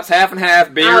shots, half and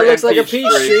half, beer Ah, it and looks like a peach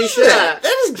peach tree tree. shot.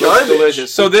 That is Looks garbage.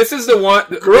 delicious. So this is the one.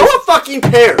 Grow a fucking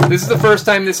pair. This is the first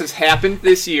time this has happened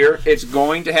this year. It's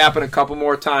going to happen a couple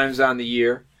more times on the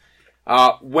year.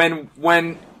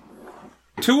 When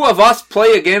two of us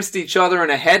play against each other in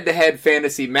a head-to-head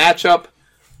fantasy matchup,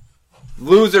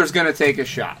 loser's going to take a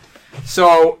shot.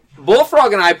 So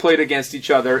Bullfrog and I played against each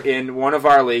other in one of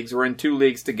our leagues. We're in 2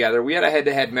 leagues together. We had a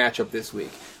head-to-head matchup this week.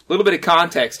 A little bit of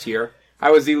context here. I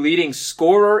was the leading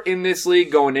scorer in this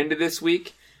league going into this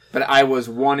week, but I was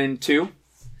 1-2.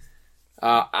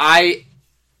 I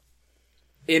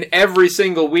in every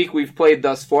single week we've played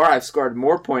thus far, I've scored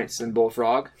more points than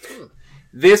Bullfrog.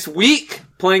 This week,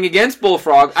 playing against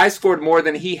Bullfrog, I scored more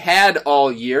than he had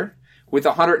all year with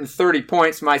 130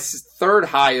 points, my third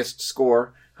highest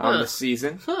score on the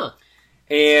season.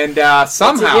 And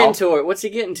somehow, what's he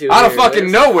getting to? Out of fucking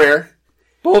nowhere,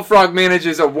 Bullfrog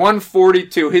manages a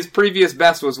 142. His previous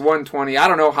best was 120. I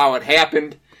don't know how it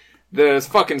happened. The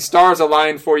fucking stars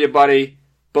aligned for you, buddy.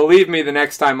 Believe me, the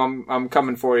next time I'm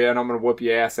coming for you, and I'm gonna whoop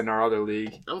your ass in our other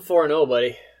league. I'm 4-0,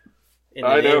 buddy. In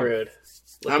the neighborhood.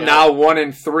 I'm now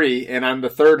 1-3, and I'm the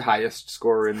third highest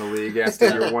scorer in the league after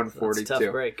your 142. That's a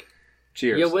tough break.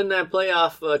 Cheers. You win that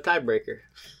playoff tiebreaker.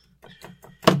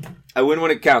 I win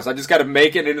when it counts. I just got to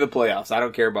make it into the playoffs. I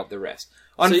don't care about the rest.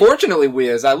 Unfortunately,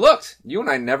 Wiz, I looked. You and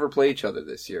I never play each other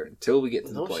this year until we get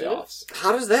to the playoffs. Shit.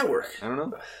 How does that work? I don't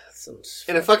know.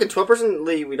 In a fucking 12-person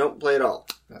league, we don't play at all.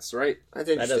 That's right. That's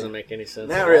that doesn't make any sense.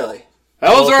 Not really.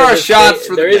 Those are our shots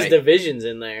for the day. There is divisions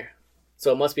in there.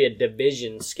 So it must be a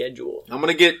division schedule.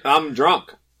 I'm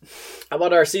drunk. How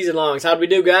about our season longs? How'd we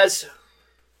do, guys?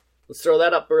 Let's throw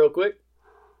that up real quick.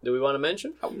 Do we want to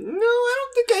mention? No, I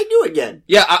don't think I do again.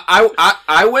 Yeah,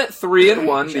 I went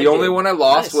 3-1. The only one I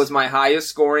lost was my highest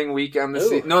scoring week on the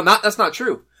season. No, that's not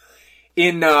true.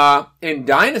 In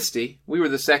Dynasty, we were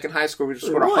the second highest score. We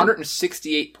scored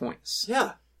 168 points.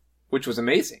 Yeah, which was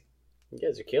amazing. You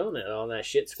guys are killing it on that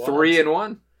shit squad.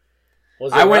 3-1.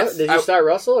 Did you start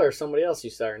Russell or somebody else you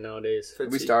start nowadays?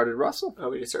 We started Russell. Oh,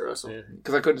 we did start Russell.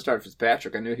 Because I couldn't start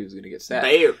Fitzpatrick. I knew he was going to get sacked.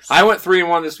 Bears. I went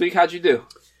 3-1 this week. How'd you do?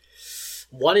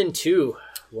 1-2.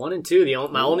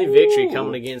 1-2. My only victory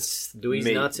coming against Dewey's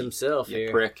Nuts himself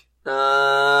here. Prick.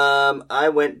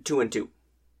 I went 2-2.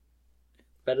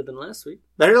 Better than last week.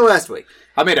 Better than last week.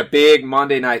 I made a big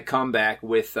Monday night comeback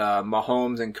with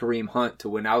Mahomes and Kareem Hunt to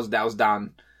win. I was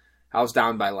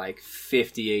down by like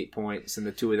 58 points, and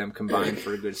the two of them combined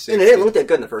for a good 60. And they didn't look that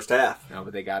good in the first half. No,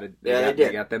 but they got it.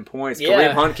 They got them points. Yeah.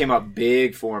 Kareem Hunt came up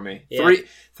big for me. Yeah.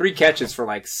 Three catches for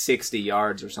like 60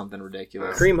 yards or something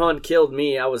ridiculous. Kareem Hunt killed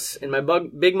me. I was in my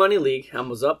big money league. I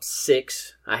was up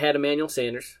 6. I had Emmanuel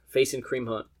Sanders facing Kareem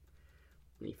Hunt.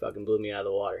 And he fucking blew me out of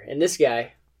the water. And this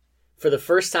guy, for the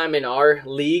first time in our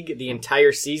league, the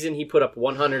entire season, he put up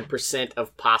 100%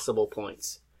 of possible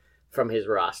points from his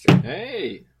roster.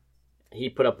 Hey. He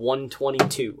put up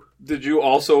 122. Did you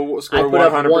also score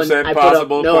 100%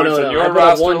 possible points on your roster last week? I put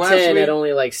up 110 at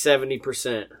only like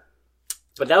 70%.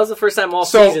 But that was the first time all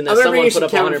season that someone put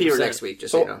up 100%. Next week,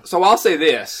 so I'll say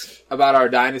this about our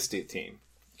dynasty team.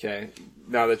 Okay,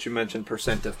 now that you mentioned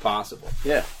percent of possible.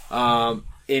 Yeah.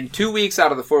 In 2 weeks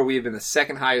out of the 4, we have been the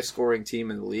second highest scoring team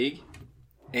in the league.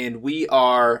 And we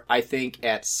are, I think,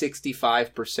 at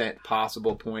 65%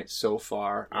 possible points so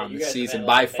far on the season.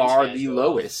 By far the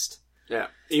lowest. Yeah.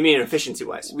 You mean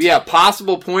efficiency-wise? Yeah,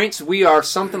 possible points. We are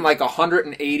something like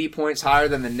 180 points higher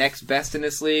than the next best in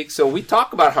this league. So we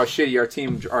talk about how shitty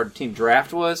our team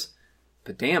draft was.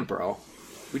 But damn, bro.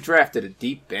 We drafted a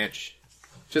deep bench.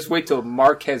 Just wait till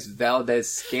Marquez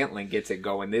Valdez-Scantling gets it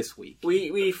going this week.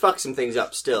 We fucked some things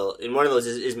up still. And one of those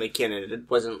is McKinnon. It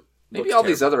wasn't... Maybe all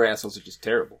these other assholes are just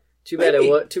terrible. Too bad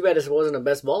it wasn't a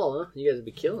best ball, huh? You guys would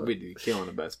be killing it. We'd be killing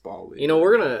a best ball league. You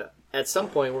know, at some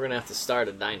point, we're going to have to start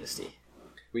a dynasty.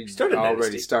 We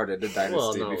already started a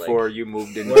dynasty before you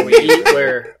moved into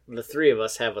where the three of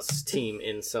us have a team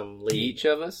in some league. Each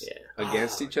of us? Yeah.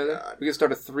 Against each other? God. We could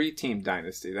start a 3-team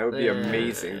dynasty. That would be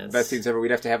amazing. Best teams ever.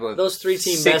 We'd have to have those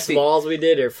 3-team best balls we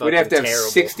did are fucking terrible. We'd have to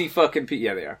have 60 fucking people.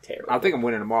 Yeah, they are. Terrible. I think I'm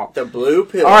winning them all. The blue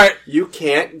pill. All right. You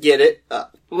can't get it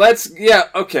up.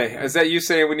 Okay. Is that you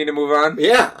saying we need to move on?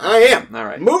 Yeah, I am. All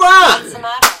right. Move on! What's the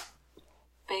matter?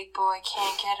 Big boy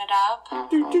can't get it up?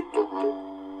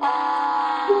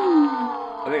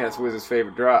 I think that's Wiz's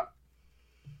favorite drop.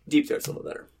 Deep Throat's a little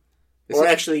better.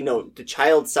 Actually, no. The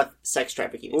child sex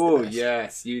trafficking is the best.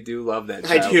 Yes. You do love that.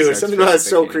 I do. Something about it's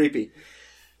so creepy.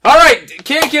 All right.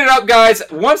 Can't get it up, guys.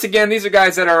 Once again, these are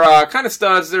guys that are kind of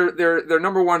studs. They're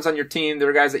number ones on your team.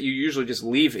 They're guys that you usually just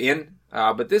leave in.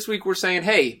 But this week we're saying,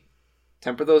 hey,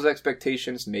 temper those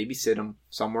expectations. Maybe sit them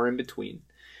somewhere in between.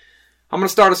 I'm going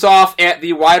to start us off at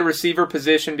the wide receiver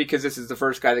position because this is the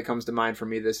first guy that comes to mind for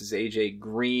me. This is A.J.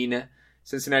 Green.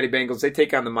 Cincinnati Bengals, they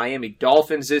take on the Miami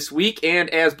Dolphins this week. And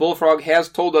as Bullfrog has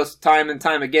told us time and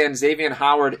time again, Xavier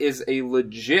Howard is a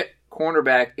legit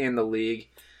cornerback in the league.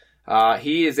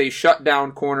 He is a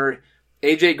shutdown corner.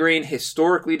 A.J. Green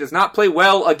historically does not play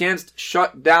well against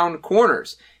shutdown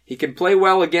corners. He can play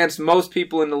well against most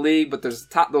people in the league, but there's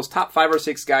those top 5 or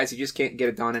 6 guys, he just can't get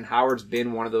it done, and Howard's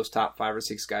been one of those top 5 or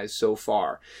 6 guys so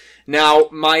far. Now,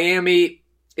 Miami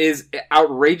is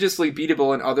outrageously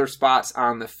beatable in other spots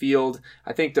on the field.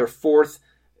 I think they're 4th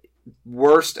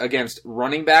worst against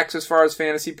running backs as far as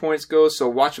fantasy points goes. So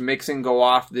watch Mixon go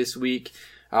off this week.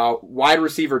 Wide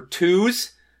receiver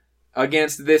 2s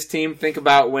against this team. Think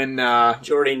about when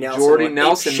Jordy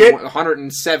Nelson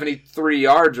 173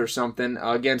 yards or something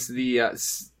against the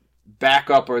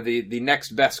backup or the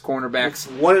next best cornerbacks.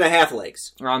 1.5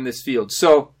 legs on this field.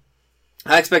 So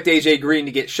I expect A.J. Green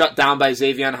to get shut down by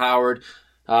Xavier Howard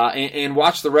and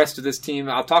watch the rest of this team.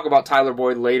 I'll talk about Tyler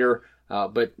Boyd later,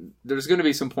 but there's going to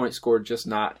be some points scored, just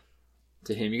not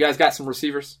to him. You guys got some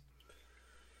receivers?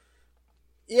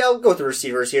 Yeah, I'll go with the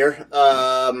receivers here.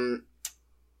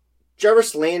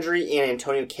 Jarvis Landry and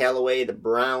Antonio Callaway, the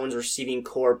Browns receiving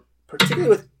core, particularly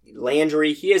with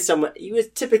Landry. He was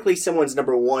typically someone's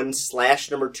number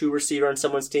 1/number 2 receiver on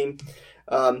someone's team.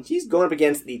 He's going up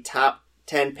against the top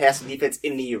 10 passing defense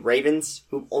in the Ravens,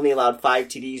 who've only allowed 5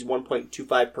 TDs,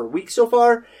 1.25 per week so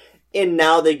far. And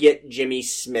now they get Jimmy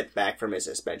Smith back from his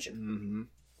suspension.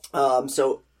 Mm-hmm.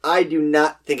 So I do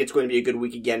not think it's going to be a good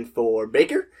week again for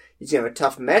Baker. He's going to have a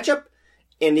tough matchup,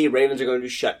 and the Ravens are going to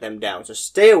shut them down. So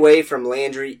stay away from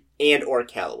Landry and or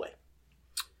Callaway.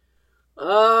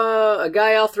 A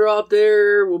guy I'll throw out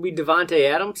there will be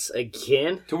Devontae Adams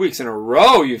again. 2 weeks in a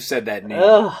row you've said that name.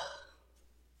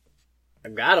 I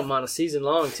got him on a season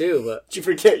long too, but Did you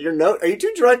forget your note? Are you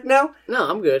too drunk now? no,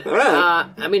 I'm good. All right.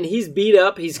 I mean, he's beat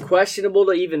up. He's questionable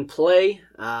to even play.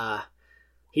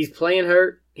 He's playing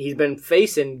hurt. He's been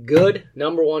facing good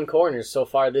number 1 corners so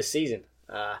far this season.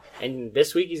 And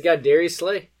this week he's got Darius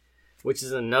Slay, which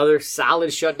is another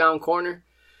solid shutdown corner.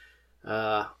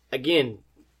 Again,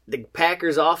 the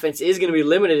Packers offense is going to be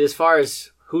limited as far as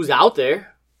who's out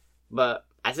there, but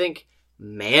I think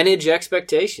manage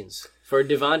expectations for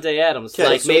Devontae Adams. Okay,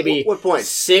 like so maybe what point?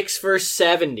 6 for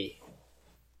 70.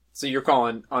 So you're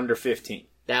calling under 15.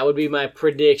 That would be my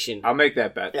prediction. I'll make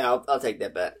that bet. Yeah, I'll take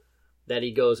that bet. That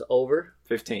he goes over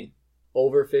 15.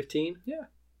 Over 15? Yeah.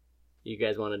 You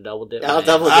guys want to double dip? I'll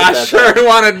double dip I that sure bet.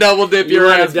 want to double dip You your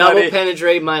want ass, to double buddy.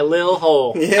 penetrate my little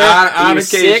hole. Yeah. On You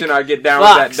occasion, sick I'll get down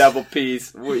fucks. with that double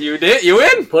piece. You did? You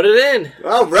in? Put it in.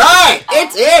 All right,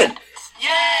 it's in.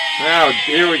 Now,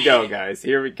 here we go, guys.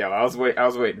 Here we go. I was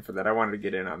waiting for that. I wanted to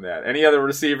get in on that. Any other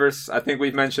receivers? I think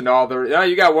we've mentioned all the... Oh,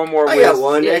 you got one more. I Wiz. got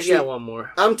one. Yeah, Actually, you got one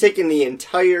more. I'm taking the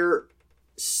entire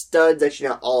studs, actually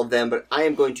not all of them, but I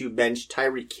am going to bench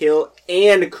Tyreek Hill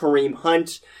and Kareem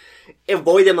Hunt.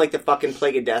 Avoid them like the fucking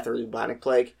plague of death or the bubonic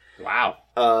plague. Wow.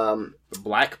 The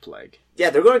Black Plague. Yeah,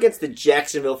 they're going against the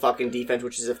Jacksonville fucking defense,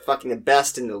 which is the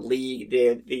best in the league.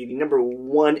 They're the number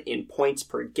 1 in points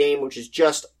per game, which is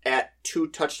just at 2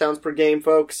 touchdowns per game,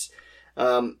 folks.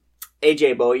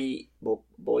 AJ Boye, what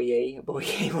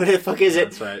the fuck is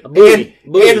it? That's right.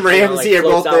 And Ramsey are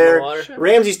both floats out in the there. water.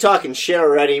 Ramsey's talking shit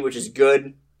already, which is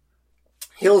good.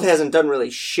 Hill hasn't done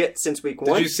really shit since week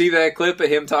 1. Did you see that clip of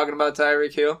him talking about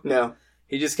Tyreek Hill? No.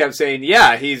 He just kept saying,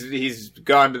 yeah, he's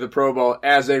gone to the Pro Bowl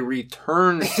as a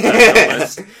return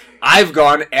specialist. I've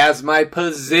gone as my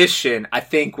position. I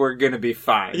think we're going to be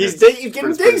fine. He's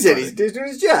getting digs in. He's doing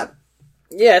his job.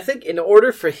 Yeah, I think in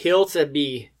order for Hill to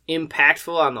be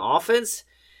impactful on the offense,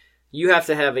 you have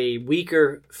to have a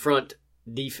weaker front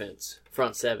defense,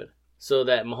 front 7, so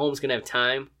that Mahomes can have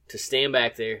time to stand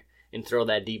back there and throw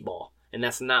that deep ball. And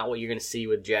that's not what you're going to see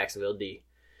with Jacksonville D.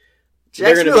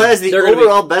 Jacksonville has the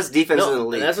overall best defense in the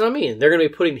league. That's what I mean. They're going to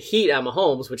be putting heat on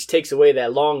Mahomes, which takes away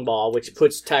that long ball, which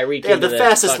puts Tyreek. They have the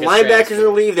fastest linebackers in the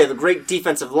league. They have a great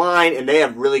defensive line, and they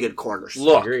have really good corners.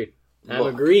 Look, agreed. I'm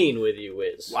agreeing with you,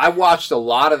 Wiz. I watched a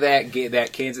lot of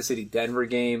that Kansas City Denver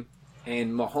game,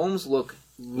 and Mahomes looks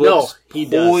he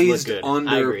does poised look good.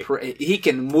 under. He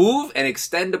can move and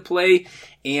extend a play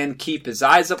and keep his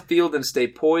eyes upfield and stay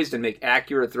poised and make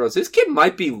accurate throws. This kid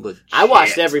might be legit. I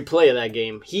watched every play of that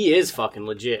game. He is fucking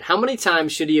legit. How many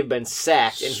times should he have been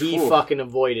sacked and he fucking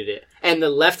avoided it? And the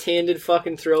left-handed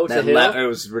fucking throw to Hill? It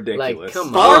was ridiculous. Like,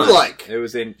 come on. It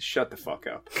was in. Shut the fuck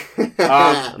up.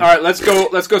 All right, let's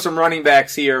go some running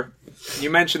backs here.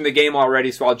 You mentioned the game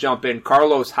already, so I'll jump in.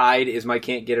 Carlos Hyde is my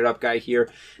can't get it up guy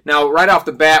here. Now, right off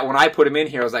the bat, when I put him in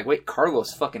here, I was like, wait,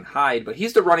 Carlos fucking Hyde. But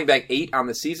he's the running back 8 on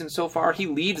the season so far. He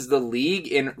leads the league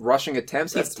in rushing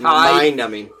attempts. He's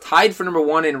tied for number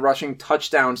 1 in rushing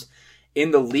touchdowns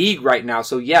in the league right now.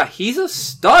 So, yeah, he's a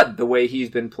stud the way he's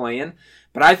been playing.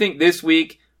 But I think this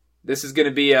week, this is going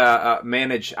to be a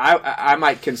manage. I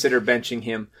might consider benching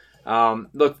him.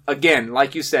 Look, again,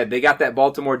 like you said, they got that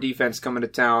Baltimore defense coming to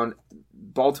town.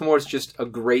 Baltimore's just a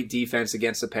great defense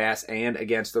against the pass and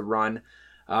against the run.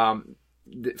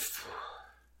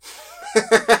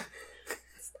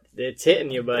 It's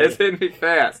hitting you, buddy. It's hitting me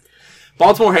fast.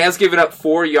 Baltimore has given up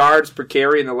 4 yards per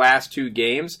carry in the last 2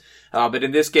 games, but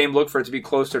in this game, look for it to be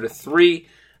closer to 3.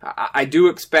 I do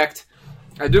expect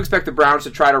the Browns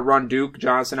to try to run Duke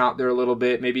Johnson out there a little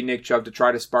bit, maybe Nick Chubb to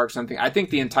try to spark something. I think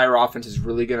the entire offense is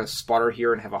really going to sputter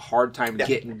here and have a hard time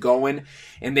getting going.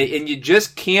 And you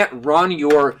just can't run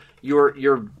your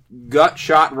gut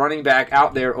shot running back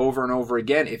out there over and over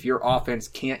again if your offense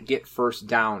can't get first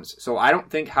downs. So I don't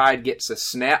think Hyde gets a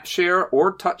snap share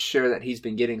or touch share that he's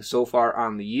been getting so far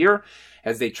on the year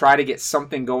as they try to get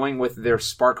something going with their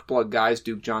spark plug guys,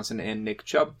 Duke Johnson and Nick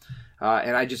Chubb.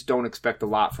 And I just don't expect a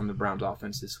lot from the Browns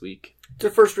offense this week. It's the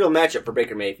first real matchup for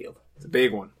Baker Mayfield. It's a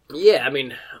big one. Yeah, I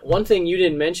mean, one thing you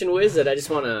didn't mention, Wiz, that I just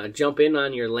want to jump in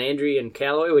on your Landry and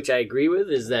Callaway, which I agree with,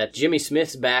 is that Jimmy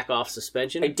Smith's back off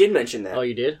suspension. I did mention that. Oh,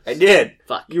 you did? I did.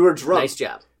 Fuck. You were drunk. Nice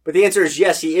job. But the answer is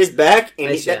yes, he is back, and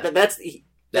Nice job.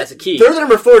 that's a key. They're the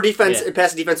number 4 defense,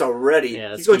 pass defense already.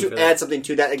 Yeah, he's going key to for add that. something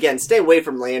to that. Again, stay away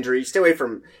from Landry. Stay away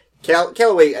from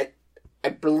Callaway. I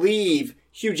believe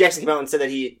Hugh Jackson came out and said that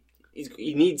he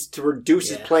needs to reduce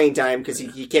his playing time because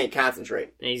he can't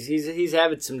concentrate. And he's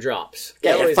having some drops.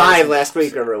 Yeah, Callaway's 5 having last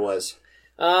week, whatever it was.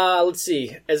 Let's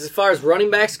see. As far as running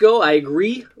backs go, I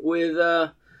agree with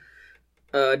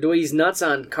Dwayne's nuts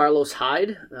on Carlos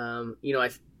Hyde.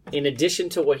 In addition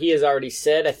to what he has already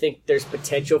said, I think there's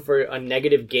potential for a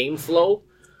negative game flow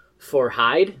for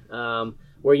Hyde,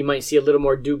 where you might see a little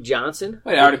more Duke Johnson.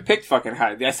 Wait, I already picked fucking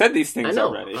Hyde. I said these things I know.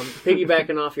 already. I'm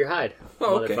piggybacking off your Hyde,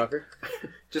 okay. motherfucker.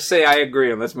 Just say I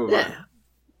agree and let's move on.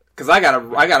 Because I got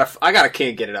a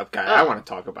can't get it up guy I want to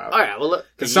talk about. All right, well, look.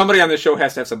 Because somebody on this show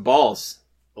has to have some balls.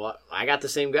 Well, I got the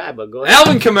same guy, but go ahead.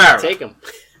 Alvin Kamara. Take him.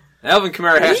 Alvin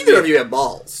Kamara has to Neither be. of you have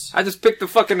balls. I just picked the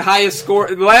fucking highest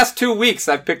score. In the last 2 weeks,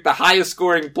 I've picked the highest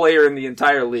scoring player in the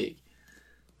entire league.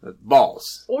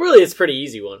 Balls. Well, really, it's a pretty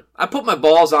easy one. I put my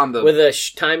balls on the... With a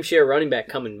timeshare running back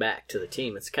coming back to the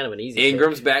team, it's kind of an easy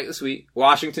Ingram's pick. back this week.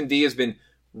 Washington D has been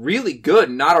really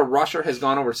good. Not a rusher has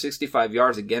gone over 65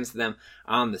 yards against them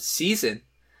on the season.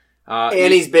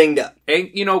 And he's banged up. And,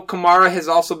 Kamara has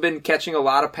also been catching a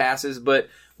lot of passes, but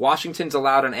Washington's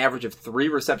allowed an average of 3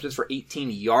 receptions for 18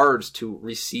 yards to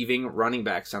receiving running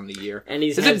backs on the year. And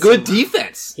it's a good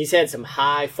defense. He's had some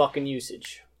high fucking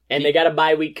usage. And they got a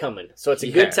bye week coming. So it's a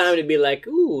He good has. time to be like,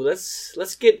 ooh,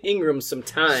 let's get Ingram some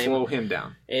time. Slow him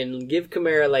down. And give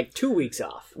Kamara 2 weeks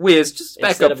off. Wiz, just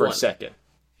back Instead up of for a one. second.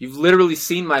 You've literally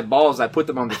seen my balls. I put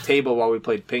them on the table while we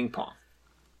played ping pong.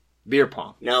 Beer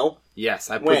pong. No. Yes,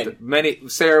 I When?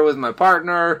 put Sarah was my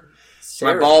partner.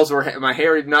 Sarah. My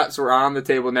hairy nuts were on the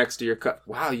table next to your cup.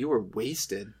 Wow, you were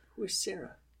wasted. Who's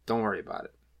Sarah? Don't worry about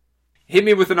it. Hit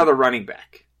me with another running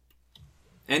back.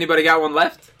 Anybody got one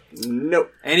left? Nope.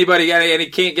 Anybody got any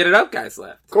can't get it up guys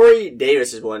left? Corey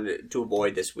Davis is one to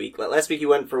avoid this week. Last week he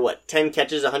went for 10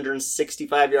 catches,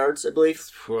 165 yards, I believe.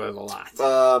 For a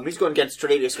lot. He's going against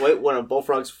Tre'Davious White, one of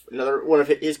Bullfrog's, another one of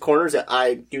his corners that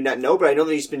I do not know, but I know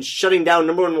that he's been shutting down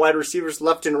number 1 wide receivers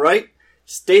left and right.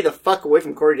 Stay the fuck away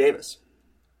from Corey Davis.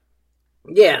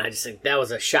 Yeah, and I just think that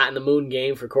was a shot in the moon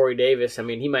game for Corey Davis. I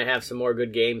mean, he might have some more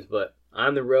good games, but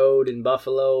on the road in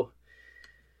Buffalo,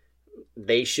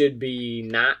 they should be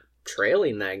not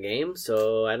trailing that game,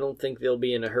 so I don't think they'll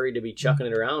be in a hurry to be chucking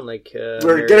it around like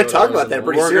We're going to talk about that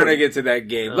pretty We're soon. going to get to that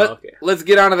game. Oh, okay. Let's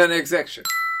get on to the next section.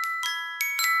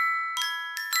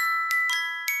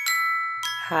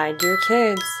 Hide your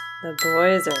kids. The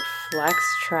boys are flex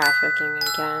trafficking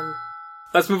again.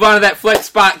 Let's move on to that flex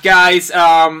spot, guys.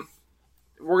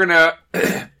 We're going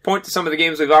to point to some of the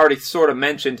games we've already sort of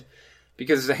mentioned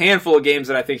because there's a handful of games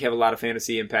that I think have a lot of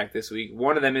fantasy impact this week.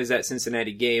 One of them is that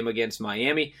Cincinnati game against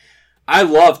Miami. I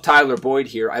love Tyler Boyd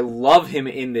here. I love him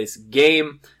in this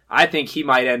game. I think he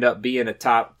might end up being a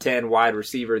top 10 wide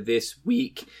receiver this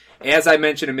week. As I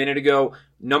mentioned a minute ago,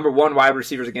 number 1 wide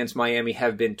receivers against Miami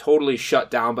have been totally shut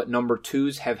down, but number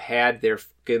 2s have had their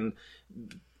fucking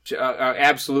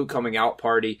absolute coming out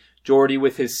party. Jordy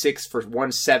with his 6 for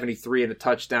 173 and a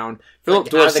touchdown. Philip Out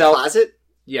of the Dorsett. closet?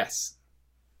 Yes.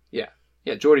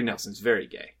 Yeah, Jordy Nelson's very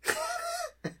gay.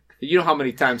 You know how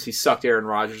many times he sucked Aaron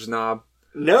Rodgers' knob?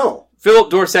 No. Philip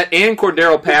Dorsett and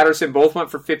Cordero Patterson both went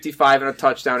for 55 and a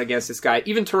touchdown against this guy.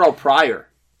 Even Terrell Pryor.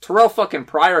 Terrell fucking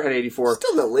Pryor had 84.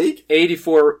 Still in the league.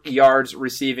 84 yards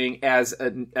receiving as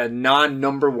a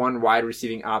non-number 1 wide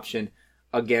receiving option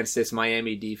against this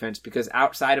Miami defense because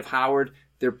outside of Howard,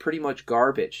 they're pretty much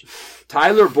garbage.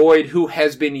 Tyler Boyd, who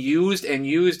has been used and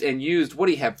used and used, what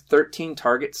do you have, 13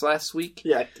 targets last week?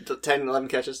 Yeah, 10, 11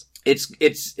 catches. It's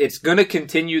going to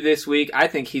continue this week. I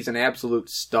think he's an absolute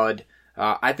stud.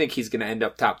 I think he's going to end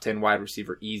up top 10 wide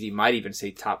receiver easy. Might even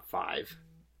say top 5.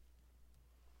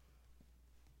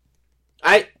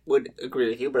 I would agree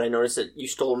with you, but I noticed that you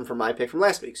stole him from my pick from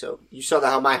last week, so you saw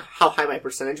how high my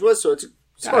percentage was, so it's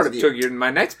Smart of you. Took my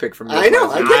next pick from you. I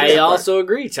know. I also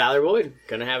agree. Tyler Boyd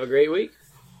gonna have a great week.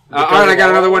 All right, I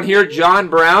got another one here. John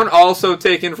Brown, also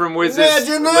taken from Wiz's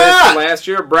list last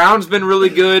year. Brown's been really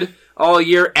good all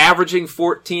year, averaging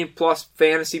 14-plus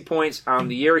fantasy points on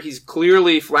the year. He's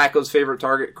clearly Flacco's favorite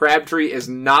target. Crabtree is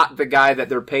not the guy that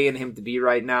they're paying him to be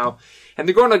right now. And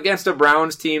they're going against a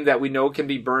Browns team that we know can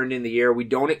be burned in the air. We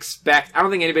don't expect, I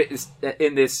don't think anybody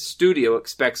in this studio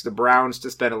expects the Browns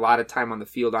to spend a lot of time on the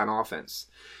field on offense.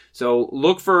 So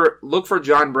look for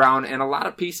John Brown and a lot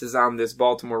of pieces on this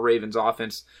Baltimore Ravens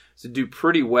offense to do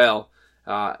pretty well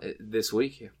this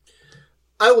week.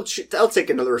 I'll take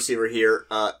another receiver here,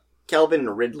 Calvin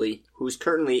Ridley, who's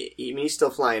currently, he's still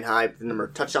flying high with the number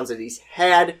of touchdowns that he's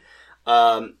had,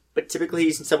 but typically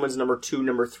he's someone's number 2,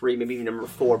 number 3, maybe even number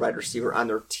 4 wide receiver on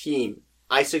their team.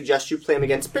 I suggest you play him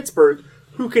against Pittsburgh,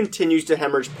 who continues to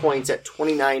hemorrhage points at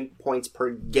 29 points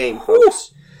per game,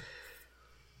 folks.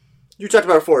 You talked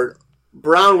about it before.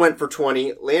 Brown went for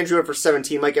 20. Landry went for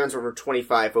 17. Mike Evans went for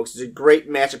 25, folks. It's a great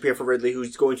matchup here for Ridley,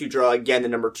 who's going to draw, again, the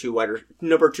number 2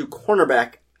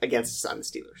 cornerback against us on the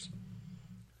Steelers.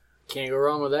 Can't go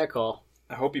wrong with that call.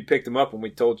 I hope you picked him up when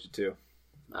we told you to.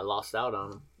 I lost out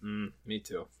on him. Me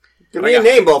too. Give me a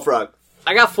name, Bullfrog.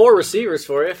 I got 4 receivers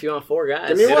for you if you want 4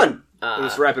 guys. Give me one.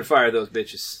 Let's rapid fire those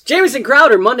bitches. Jamison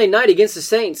Crowder, Monday night against the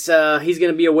Saints. He's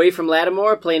going to be away from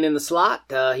Lattimore, playing in the slot.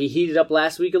 He heated up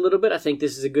last week a little bit. I think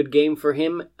this is a good game for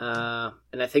him.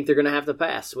 And I think they're going to have to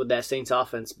pass with that Saints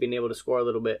offense being able to score a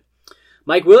little bit.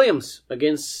 Mike Williams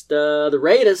against the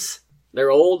Raiders. They're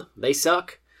old. They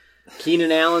suck.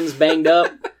 Keenan Allen's banged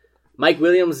up. Mike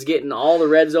Williams is getting all the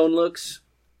red zone looks.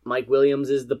 Mike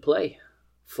Williams is the play.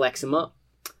 Flex him up.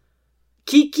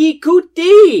 Kiki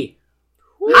Kuti.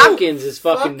 Hopkins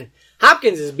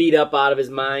is beat up out of his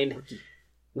mind.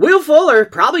 Will Fuller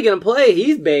probably going to play.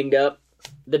 He's banged up.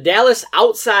 The Dallas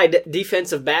outside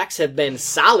defensive backs have been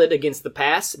solid against the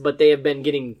pass, but they have been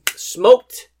getting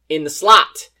smoked in the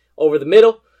slot over the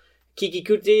middle. Kiki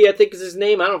Kuti, I think is his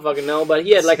name. I don't fucking know, but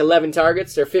he had like 11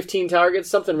 targets or 15 targets,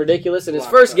 something ridiculous in his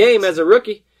first game as a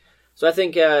rookie. So I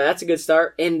think that's a good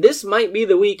start. And this might be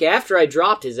the week after I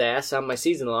dropped his ass on my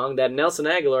season long that Nelson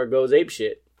Aguilar goes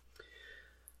apeshit.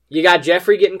 You got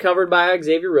Jeffrey getting covered by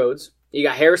Xavier Rhodes. You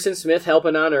got Harrison Smith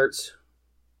helping on Ertz.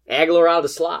 Aguilar out of the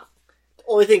slot. The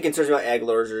only thing concerns about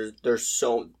Aguilar is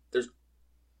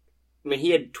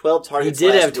he had 12 targets. He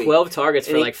did have 12 targets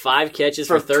for like 5 catches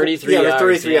for 33 yards.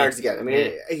 33 yards again. I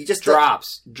mean, he just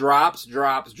drops.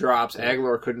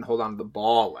 Aguilar couldn't hold on to the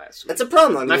ball last week. That's a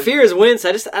problem. I mean, my fear is Wentz.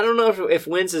 I don't know if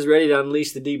Wentz is ready to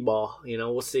unleash the deep ball.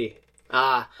 We'll see.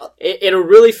 It'll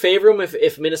really favor him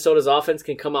if Minnesota's offense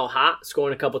can come out hot,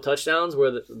 scoring a couple touchdowns,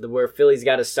 where Philly's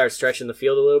got to start stretching the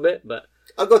field a little bit. But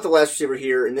I'll go with the last receiver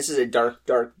here, and this is a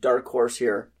dark horse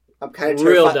here. I'm kind of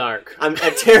terrified. Real dark. I'm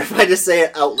terrified to say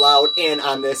it out loud and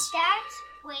on this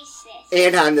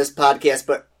podcast,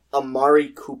 but Amari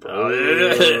Cooper.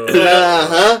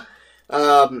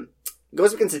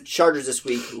 Goes against the Chargers this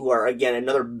week, who are again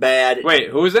another bad. Wait,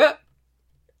 who is that?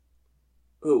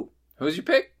 Who? Who's your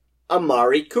pick?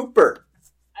 Amari Cooper.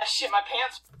 I shit my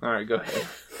pants. All right, go ahead.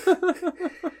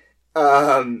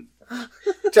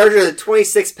 Chargers are the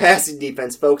 26th passing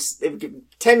defense, folks. They've given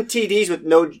 10 TDs with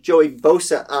no Joey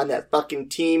Bosa on that fucking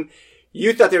team.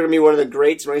 You thought they were going to be one of the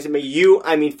greats. When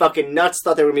I mean fucking nuts,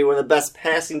 thought they were going to be one of the best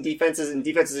passing defenses and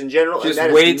defenses in general. Just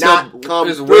and that wait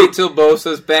till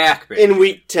Bosa's back, man. In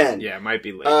week 10. Yeah, it might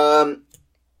be late.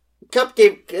 Cup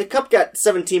got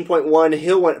 17.1.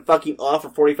 Hill went fucking off for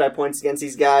 45 points against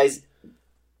these guys.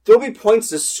 There'll be points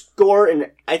to score,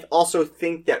 and I also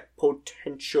think that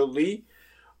potentially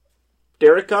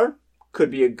Derek Carr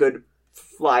could be a good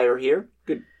flyer here.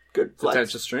 Good flex.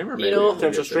 Potential streamer, maybe.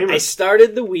 Potential streamer. I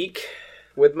started the week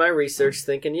with my research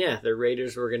thinking, the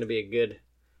Raiders were going to be a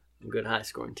good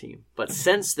high-scoring team. But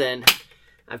since then,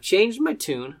 I've changed my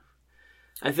tune.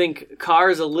 I think Carr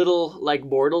is a little like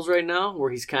Bortles right now, where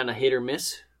he's kind of hit or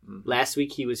miss. Last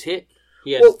week he was hit.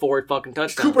 He had 4 fucking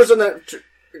touchdowns. Cooper's on that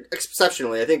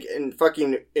exceptionally. I think in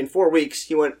 4 weeks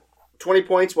he went 20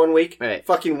 points 1 week, right.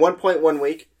 Fucking 1 point 1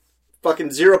 week,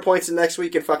 fucking 0 points the next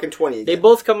week, and fucking 20 again. They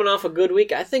both coming off a good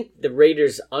week. I think the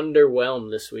Raiders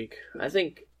underwhelmed this week. I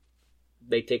think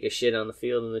they take a shit on the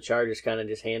field, and the Chargers kind of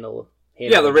just handle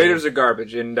the Raiders are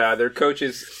garbage, and their coach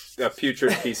is a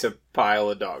putrid piece of pile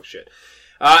of dog shit.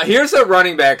 Here's a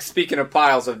running back, speaking of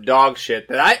piles of dog shit,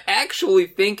 that I actually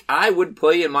think I would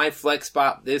play in my flex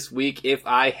spot this week if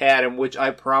I had him, which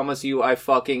I promise you I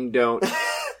fucking don't.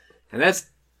 And that's...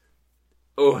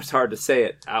 Oh, it's hard to say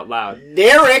it out loud.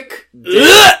 Derrick!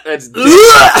 That's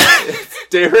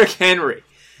Derrick Henry.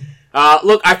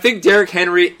 Look, I think Derrick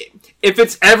Henry... If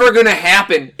it's ever going to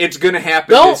happen, it's going to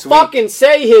happen Don't this week. fucking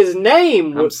say his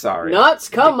name. I'm sorry. Nuts,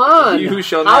 come on. You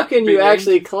shall How not can be you named.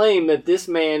 actually claim that this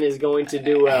man is going to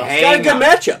do well? Hang It's got a good on.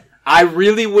 matchup. I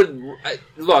really would...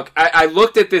 Look, I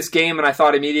looked at this game and I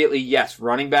thought immediately, yes,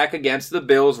 running back against the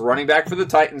Bills, running back for the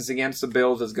Titans against the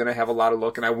Bills is going to have a lot of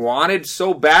look. And I wanted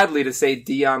so badly to say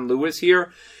Dion Lewis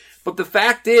here. But the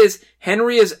fact is,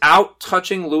 Henry is out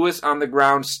touching Lewis on the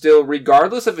ground still,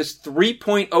 regardless of his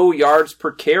 3.0 yards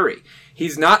per carry.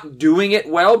 He's not doing it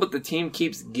well, but the team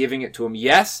keeps giving it to him.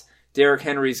 Yes, Derrick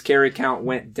Henry's carry count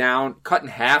went down, cut in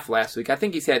half last week. I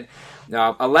think he's had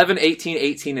 11, 18,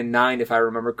 18, and 9, if I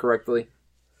remember correctly.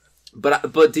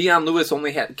 But Dion Lewis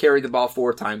only had carried the ball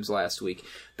 4 times last week.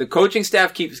 The coaching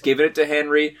staff keeps giving it to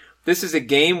Henry. This is a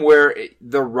game where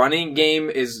the running game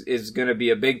is going to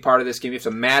be a big part of this game. You have to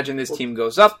imagine this team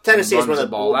goes up, Tennessee is runs one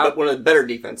the ball out. of the better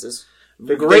defenses.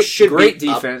 Great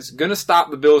defense. Going to stop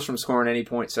the Bills from scoring any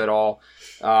points at all.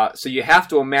 So you have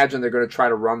to imagine they're going to try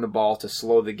to run the ball to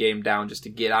slow the game down just to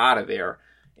get out of there.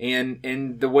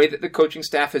 And the way that the coaching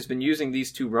staff has been using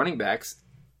these two running backs,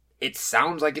 it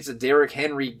sounds like it's a Derrick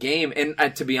Henry game.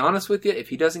 And to be honest with you, if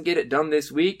he doesn't get it done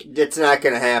this week, It's not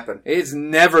going to happen. it's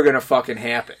never going to fucking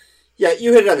happen. Yeah,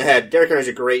 you hit it on the head. Derrick Henry's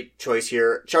a great choice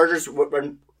here. Chargers,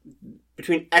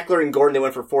 between Eckler and Gordon, they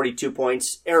went for 42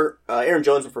 points. Aaron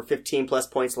Jones went for 15-plus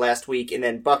points last week, and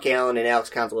then Buck Allen and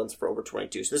Alex Collins for over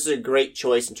 22. So this is a great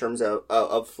choice in terms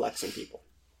of flexing people.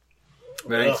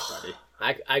 Thanks, buddy.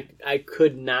 I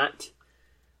could not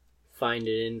find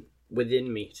it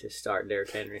within me to start Derrick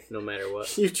Henry, no matter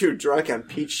what. You two drunk on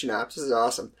peach schnapps. This is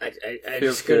awesome. I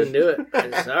Feels just couldn't good. do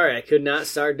it. I'm sorry, I could not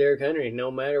start Derrick Henry,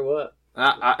 no matter what.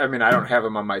 I mean, I don't have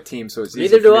him on my team, so it's easy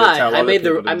Neither for do me to I. tell I other made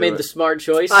people to I do made it. the smart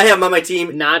choice I have him on my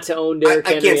team. not to own I Derrick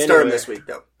Henry. can't start him anywhere. this week,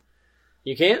 though.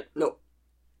 You can't? No.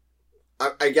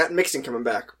 I got Mixon coming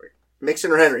back. Mixon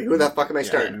or Henry? Who the fuck am I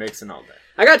starting? Mixing all day.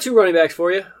 I got 2 running backs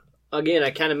for you. Again,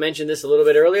 I kind of mentioned this a little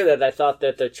bit earlier that I thought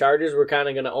that the Chargers were kind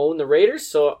of going to own the Raiders,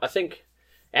 so I think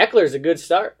Eckler's a good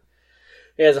start.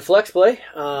 He has a flex play.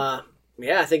 I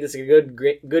think it's a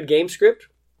good game script.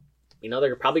 You know,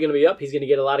 they're probably going to be up. He's going to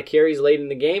get a lot of carries late in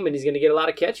the game, and he's going to get a lot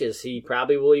of catches. He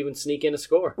probably will even sneak in a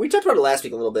score. We talked about it last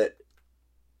week a little bit,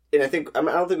 and I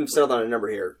don't think we've settled on a number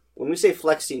here. When we say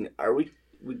flexing, are we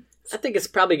I think it's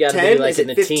probably got to 10? be like Is in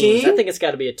it the 15? teens. I think it's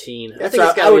got to be a teen. I That's think it's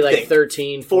what got I to be would like think.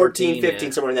 13, 14, 15,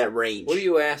 yeah. somewhere in that range? What are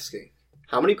you asking?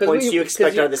 How many points do you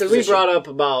expect out of this Because we position? brought up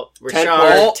about 10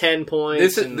 Rashard, points. 10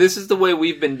 points. This is the way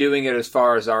we've been doing it as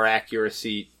far as our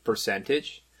accuracy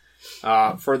percentage.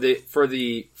 For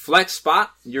the flex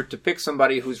spot, you're to pick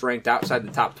somebody who's ranked outside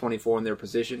the top 24 in their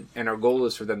position, and our goal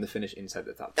is for them to finish inside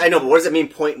the top 24. I know, but what does that mean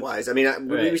point-wise? I mean,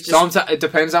 Right. Sometimes it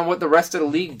depends on what the rest of the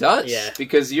league does. Yeah.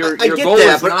 Because your I get goal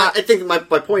that, is but not. I think my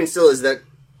point still is that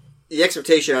the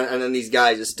expectation on these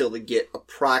guys is still to get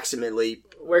approximately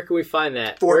Where can we find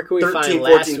that? Where can we 13, find 14,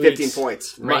 last 15 week's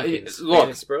points. rankings? Look,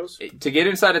 Fantasy Bros? to get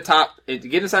inside the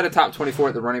top 24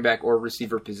 at the running back or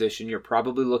receiver position, you're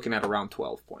probably looking at around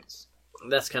 12 points.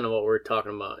 That's kind of what we're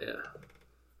talking about, yeah.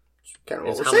 Kind of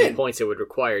what Is we're how many saying. points it would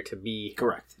require to be.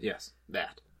 Correct. Yes,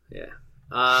 that. Yeah.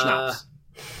 Schnapps.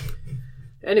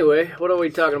 Anyway, what are we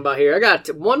talking about here? I got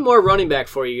one more running back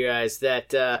for you guys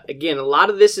that, again, a lot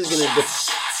of this is going to...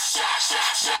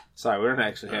 Sorry, we don't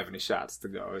actually have any shots to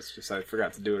go. It's just I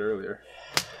forgot to do it earlier.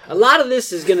 A lot of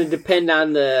this is going to depend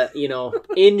on the,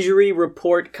 injury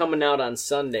report coming out on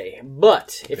Sunday.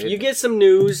 But if you get some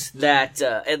news that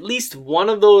at least one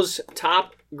of those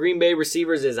top Green Bay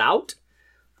receivers is out,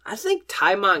 I think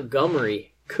Ty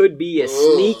Montgomery could be a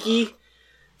sneaky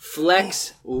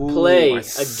flex play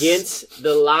against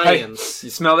the Lions. Hey,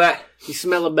 you smell that? You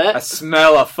smell a bet? I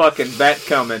smell a fucking bet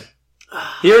coming.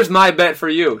 Here's my bet for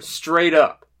you, straight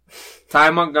up.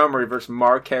 Ty Montgomery versus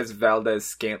Marquez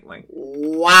Valdez-Scantling.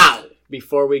 Wow.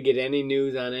 Before we get any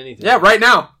news on anything. Yeah, right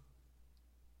now.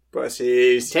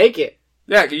 Pussies. Take it.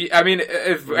 Yeah, I mean,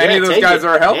 if any of those take guys it.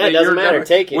 are healthy, Yeah, it doesn't you're matter. never-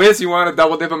 Take it. Wiz, you want to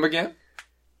double dip them again?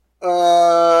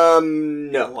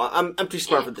 No. I'm too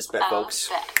smart for this bet, folks.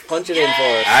 Punch it in for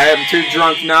us. I am too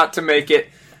drunk not to make it.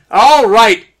 All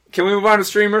right. Can we move on to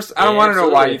streamers? I don't Yeah, want to know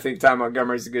why absolutely. you think Ty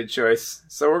Montgomery's a good choice.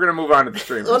 So we're going to move on to the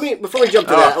streamers. Before we jump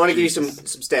to that, I want to give you Jesus.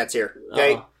 some stats here.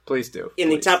 Okay. Please do. In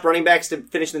the top running backs to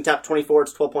finish in the top 24,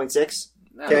 it's 12.6.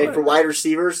 Okay. No. For wide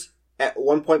receivers at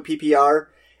 1 point PPR,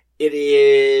 it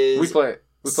is We play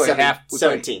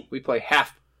 17. We play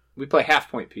half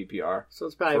point PPR. So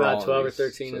it's probably for about all 12 or of these.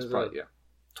 13 So it's as well. probably, yeah.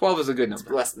 12 is a good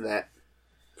number. less than that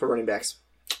for running backs.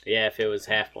 Yeah, if it was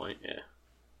half point, yeah.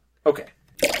 Okay.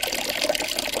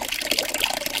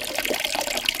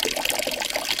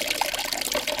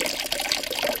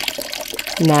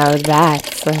 Now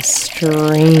that's a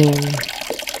stream.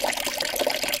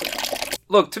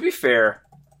 Look, to be fair,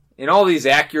 in all these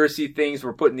accuracy things,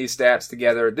 we're putting these stats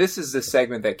together. This is the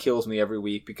segment that kills me every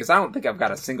week because I don't think I've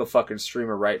got a single fucking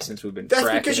streamer right since we've been That's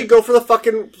tracking because you it. go for the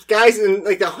fucking guys in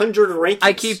like the 100 rankings.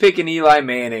 I keep picking Eli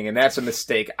Manning, and that's a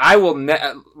mistake. I will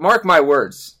mark my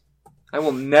words. I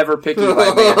will never pick Eli Manning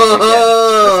again.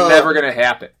 That's never going to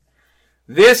happen.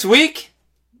 This week,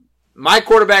 my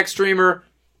quarterback streamer,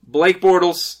 Blake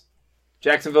Bortles,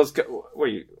 Jacksonville's. Where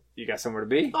you got somewhere to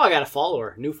be? Oh, I got a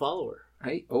follower, new follower.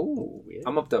 Hey,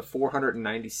 I'm up to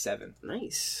 497.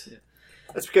 Nice. Yeah.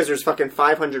 That's because there's fucking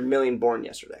 500 million born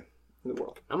yesterday in the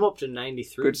world. I'm up to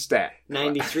 93. Good stat.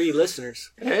 93 listeners.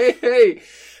 Hey.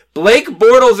 Blake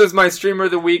Bortles is my streamer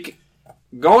of the week.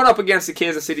 Going up against the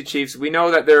Kansas City Chiefs. We know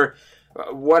that they're, the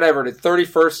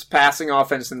 31st passing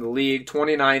offense in the league,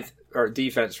 29th, or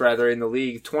defense rather, in the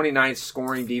league, 29th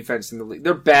scoring defense in the league.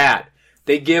 They're bad.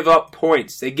 They give up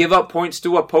points. They give up points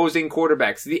to opposing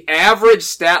quarterbacks. The average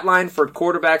stat line for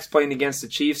quarterbacks playing against the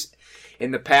Chiefs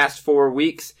in the past 4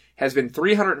 weeks has been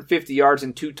 350 yards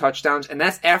and 2 touchdowns, and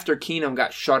that's after Keenum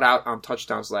got shut out on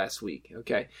touchdowns last week.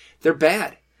 Okay, they're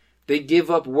bad. They give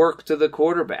up work to the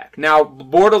quarterback. Now,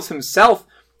 Bortles himself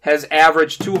has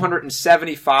averaged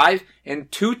 275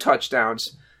 and 2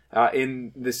 touchdowns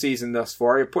in the season thus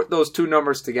far. You put those two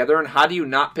numbers together, and how do you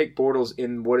not pick Bortles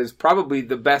in what is probably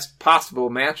the best possible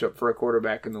matchup for a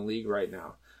quarterback in the league right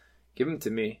now? Give him to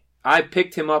me. I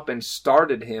picked him up and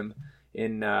started him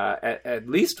in at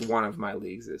least one of my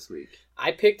leagues this week.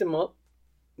 I picked him up,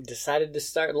 decided to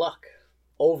start Luck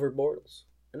over Bortles,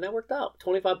 and that worked out.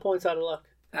 25 points out of Luck.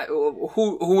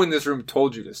 Who in this room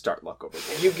told you to start Luck over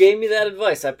Bortles? You gave me that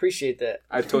advice. I appreciate that.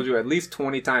 I've told you at least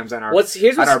 20 times on our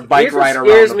ride bike around around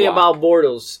scares the me block. about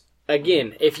Bortles.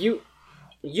 Again, if you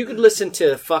could listen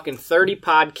to fucking 30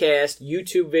 podcasts,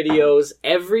 YouTube videos,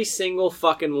 every single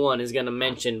fucking one is going to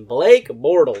mention Blake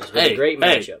Bortles with a great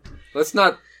matchup. Let's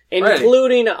not...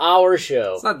 Including our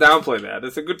show. Let's not downplay that.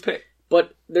 It's a good pick.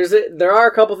 But there are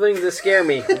a couple things that scare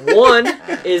me. One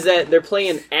is that they're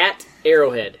playing at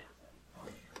Arrowhead.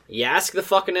 You ask the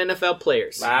fucking NFL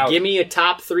players. Wow. Give me a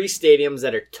top 3 stadiums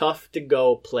that are tough to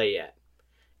go play at.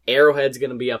 Arrowhead's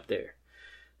going to be up there.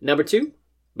 Number 2,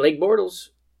 Blake Bortles.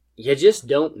 You just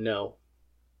don't know.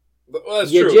 Well,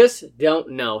 that's you true. just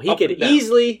don't know. He could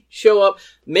easily show up.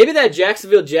 Maybe that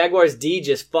Jacksonville Jaguars D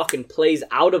just fucking plays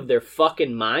out of their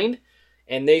fucking mind,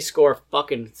 and they score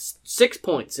fucking 6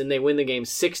 points, and they win the game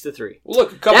 6-3. Well,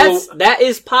 look, that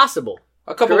is possible.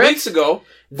 A couple weeks ago,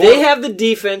 they have the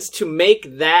defense to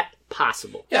make that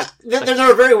possible. Yeah,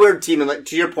 they're a very weird team. And like,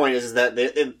 to your point is that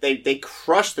they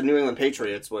crushed the New England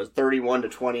Patriots, was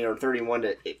 31-20 or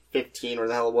 31-15, or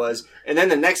the hell it was. And then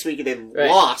the next week they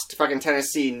lost fucking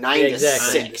Tennessee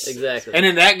 9-6. Exactly. And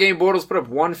in that game, Bortles put up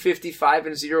 155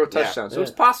 and 0 touchdowns. So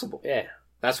it's possible. Yeah.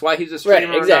 That's why he's a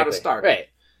streamer and not a starter. Right.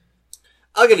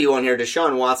 I'll give you one here.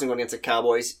 Deshaun Watson going against the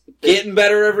Cowboys. Getting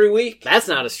better every week. That's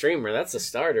not a streamer. That's a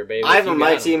starter, baby. I have him on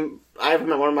my team. I have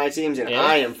him on one of my teams, and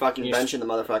I am fucking benching the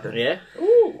motherfucker. Yeah?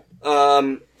 Ooh.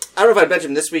 I don't know if I bench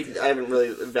him this week. I haven't really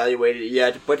evaluated it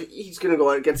yet, but he's going to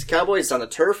go against the Cowboys. It's on the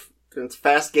turf. It's a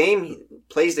fast game. He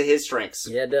plays to his strengths.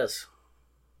 Yeah, it does.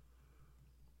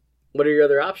 What are your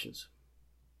other options?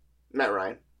 Matt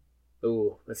Ryan.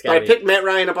 Ooh, that's I picked Matt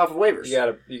Ryan up off of waivers. You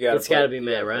gotta. It's got to be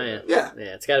Matt Ryan. Yeah,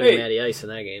 it's got to be Matty Ice in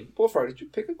that game. Bullfrog, did you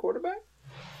pick a quarterback?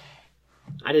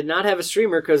 I did not have a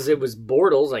streamer because it was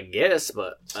Bortles, I guess.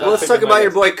 But well, let's talk about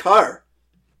your boy Carr.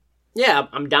 Yeah,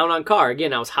 I'm down on Carr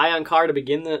again. I was high on Carr to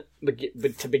begin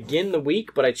the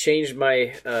week, but I changed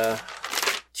my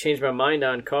mind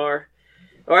on Carr.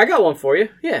 Oh, I got one for you.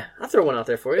 Yeah, I'll throw one out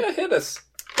there for you. Yeah, hit us.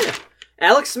 Yeah,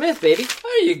 Alex Smith, baby.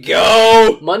 There you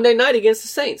go. Monday night against the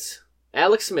Saints.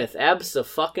 Alex Smith,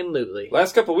 abso-fucking-lutely.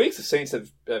 Last couple of weeks, the Saints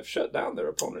have shut down their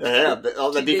opponents. Yeah,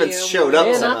 all the defense showed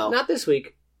up somehow. Not this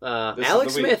week.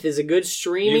 Alex Smith is a good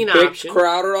streaming option. You picked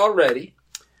Crowder already.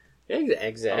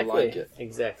 Exactly. I like it.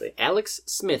 Exactly. Alex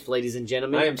Smith, ladies and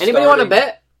gentlemen. Anybody want to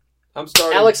bet? I'm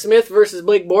starting. Alex Smith versus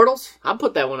Blake Bortles? I'll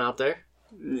put that one out there.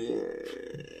 It's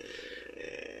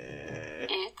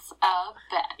a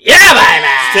bet. Yeah, baby!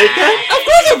 Take that? Of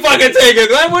course I'm fucking taking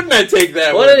it. Why wouldn't I take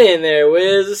that one? Put it in there,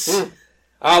 Wiz.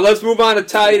 Let's move on to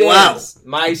tight ends. Wow.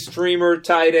 My streamer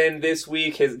tight end this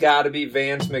week has got to be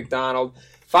Vance McDonald.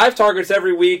 5 targets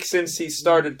every week since he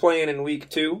started playing in week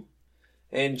 2.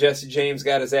 And Jesse James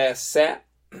got his ass sat.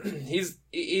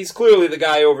 He's clearly the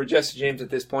guy over Jesse James at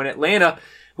this point. Atlanta,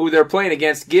 who they're playing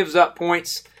against, gives up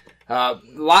points.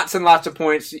 Lots and lots of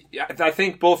points. I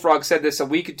think Bullfrog said this a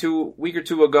week or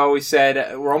two ago. He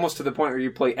said, we're almost to the point where you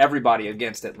play everybody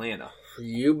against Atlanta.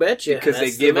 You betcha. because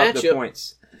That's they give the up the matchup.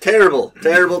 points. Terrible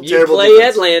You play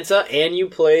defense. Atlanta, and you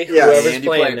play Yes. whoever's And you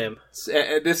playing play- them.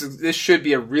 This should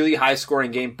be a really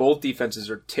high-scoring game. Both defenses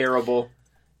are terrible.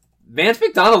 Vance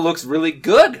McDonald looks really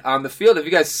good on the field. Have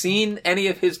you guys seen any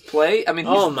of his play? I mean,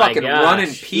 he's Oh my fucking gosh.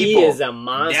 running people. He is a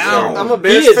monster. down. I'm a He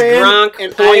Bears is fan, Gronk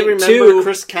and I point remember two.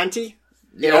 Chris Conti.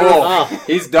 Oh,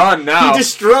 he's done now. He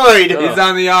destroyed. He's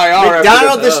on the IR.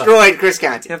 McDonald after destroyed Chris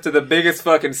Conti. after the biggest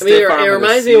fucking I stiff mean, arm it of the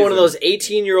reminds me of one of season. those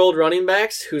 18-year-old running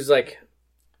backs who's like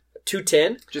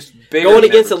 210, Just bigger going than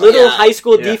against a everybody. little high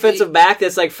school Yeah. defensive back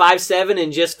that's like 5'7"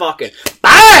 and just fucking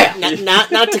BAM! Not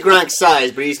to Gronk's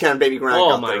size, but he's kind of baby Gronk.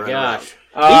 Oh out my there running gosh.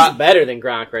 around. He's better than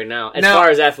Gronk right now. As now- far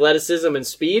as athleticism and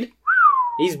speed,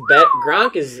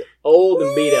 Gronk is old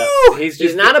and beat up.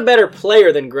 He's not a better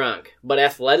player than Gronk, but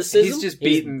athleticism, He's just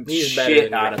beating he's better shit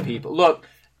than out Gronk. of people. Look,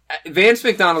 Vance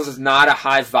McDonald is not a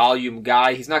high volume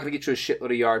guy. He's not going to get you a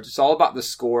shitload of yards. It's all about the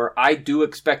score. I do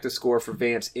expect a score for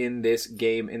Vance in this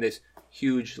game, in this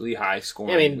hugely high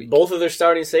scoring I mean, week. both of their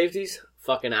starting safeties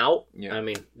fucking out. Yeah. I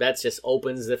mean, that just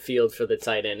opens the field for the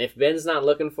tight end. If Ben's not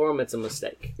looking for him, it's a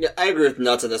mistake. Yeah, I agree with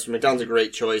Nuts on this one. McDonald's a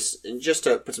great choice. And just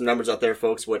to put some numbers out there,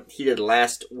 folks, what he did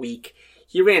last week,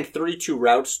 he ran 32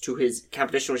 routes to his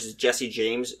competition, which is Jesse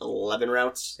James, 11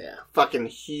 routes. Yeah. Fucking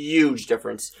huge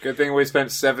difference. Good thing we spent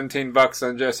 $17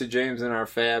 on Jesse James in our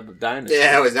Fab Dynasty.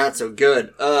 Yeah, that was not so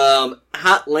good.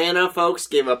 Hot Lana, folks,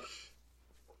 gave up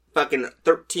fucking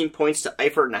 13 points to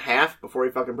Eifert and a half before he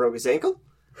fucking broke his ankle.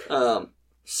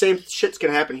 Same shit's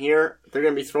gonna happen here. They're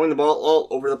gonna be throwing the ball all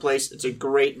over the place. It's a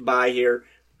great buy here.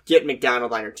 Get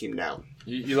McDonald on your team now.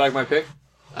 You like my pick?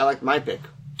 I like my pick.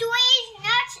 Dwayne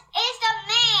Nuts is the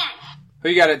man. Who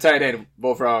you got at tight end,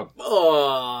 Bullfrog?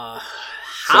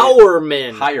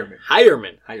 Howerman. Hireman.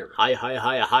 Hireman.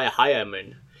 Hireman.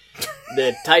 Hireman.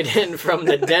 The tight end from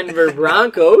the Denver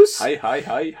Broncos. Hi.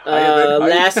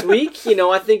 Last week,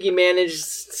 I think he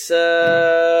managed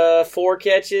 4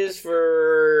 catches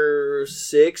for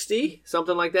 60,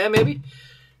 something like that, maybe.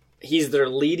 He's their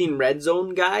leading red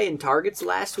zone guy in targets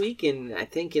last week, and I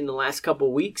think in the last couple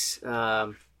of weeks,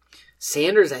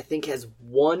 Sanders, I think, has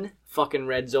 1 fucking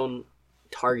red zone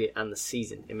target on the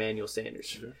season, Emmanuel Sanders.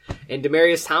 Sure. And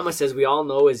Demaryius Thomas, as we all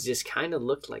know, has just kind of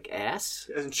looked like ass.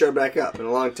 Hasn't showed back up in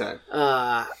a long time.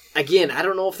 Again, I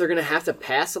don't know if they're going to have to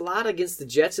pass a lot against the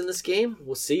Jets in this game.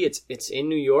 We'll see. It's in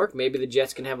New York. Maybe the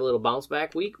Jets can have a little bounce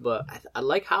back week, but I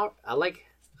like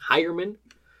Hireman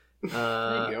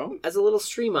There you go. as a little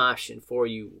stream option for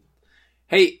you.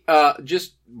 Hey,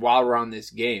 just while we're on this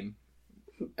game,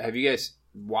 have you guys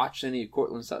watched any of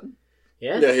Cortland Sutton?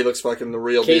 Yeah. Yeah, he looks fucking the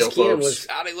real Case deal, Keenum folks. was.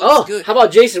 God, he looks Oh, good. how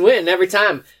about Jason Witten? Every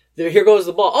time here goes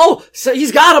the ball. Oh, so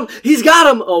he's got him. He's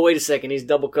got him. Oh, wait a second. He's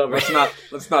double covered.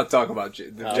 Let's not talk about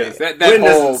Jace. That Wynn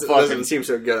whole doesn't fucking seem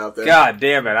so good out there. God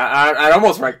damn it! I'd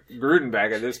almost like Gruden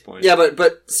back at this point. Yeah,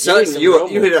 but Sutton, some you Romo.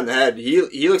 hit it on the head. He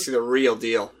looks like the real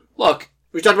deal. Look,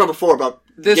 We talked about before about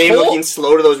This game whole- looking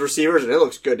slow to those receivers, and it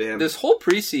looks good to him. this whole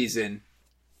preseason,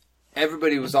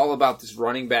 everybody was all about this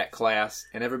running back class,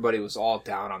 and everybody was all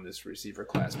down on this receiver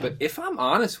class. But if I'm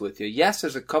honest with you, yes,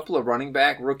 there's a couple of running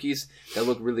back rookies that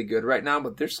look really good right now,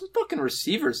 but there's some fucking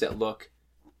receivers that look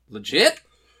legit.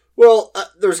 Well,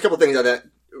 there's a couple things on that.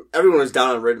 Everyone was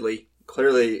down on Ridley.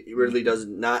 Clearly, Ridley does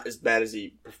not as bad as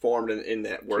he performed in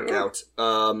that workout.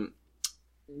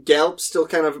 Gallup's still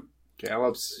kind of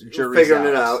Gallup's jury's figuring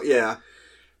it out, yeah.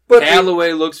 But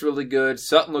Callaway looks really good.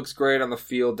 Sutton looks great on the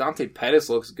field. Dante Pettis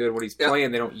looks good when he's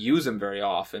playing. They don't use him very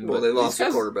often. well, but they lost these their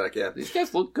guys- quarterback, yeah. These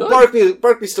guys look good.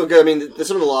 Barkley's still good. I mean,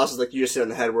 some of the losses, like you just hit on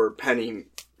the head, were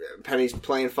Penny's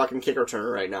playing fucking kick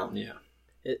returner right now. Yeah.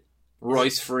 It-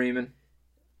 Royce Freeman.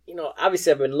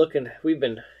 Obviously I've been looking, we've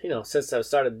been, since I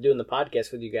started doing the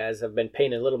podcast with you guys, I've been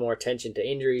paying a little more attention to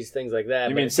injuries, things like that.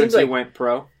 You But mean it since seems he like, went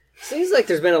pro? seems like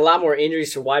there's been a lot more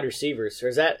injuries to wide receivers, or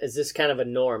is this kind of a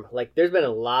norm? Like, there's been a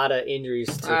lot of injuries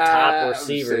to top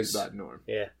receivers. Not norm.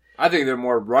 Yeah. I think there are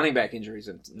more running back injuries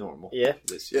than normal. Yeah.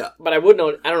 This year. Yeah. But I don't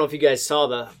know if you guys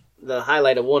saw the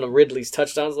highlight of one of Ridley's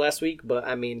touchdowns last week, but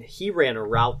I mean, he ran a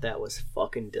route that was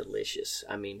fucking delicious.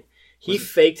 I mean, he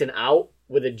faked an out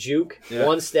with a juke,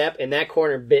 one step, and that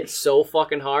corner bit so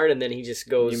fucking hard, and then he just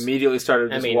goes. He immediately started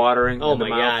just watering. Oh in the my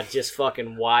mouth. god, just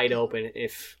fucking wide open.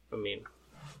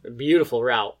 A beautiful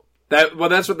route.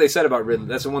 That's what they said about Ridley.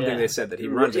 That's the one thing Yeah. they said, that he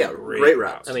runs a great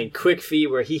routes. I mean, quick feet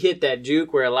where he hit that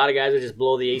juke where a lot of guys would just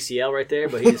blow the ACL right there,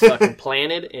 but he just fucking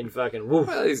planted and fucking woof.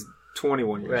 Well, he's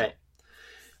 21 years old. Right.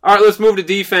 All right, let's move to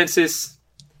defenses.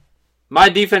 My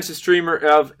defensive streamer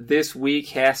of this week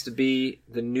has to be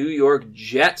the New York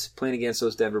Jets playing against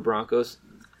those Denver Broncos.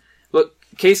 Look,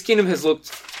 Case Keenum has looked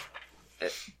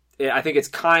I think it's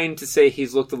kind to say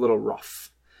he's looked a little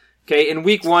rough. Okay, in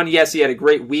week 1, yes, he had a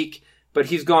great week, but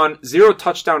he's gone 0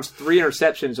 touchdowns, 3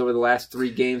 interceptions over the last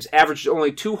 3 games, averaged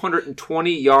only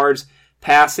 220 yards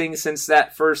passing since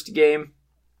that first game.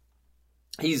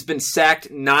 He's been sacked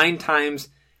 9 times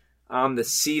on the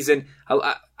season.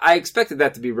 I expected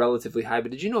that to be relatively high,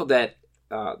 but did you know that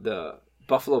the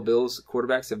Buffalo Bills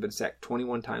quarterbacks have been sacked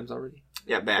 21 times already?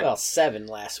 Yeah, bad. Well, 7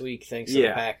 last week, thanks to the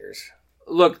Packers.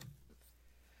 Look,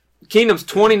 Keenum's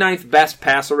 29th best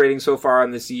passer rating so far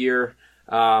on this year.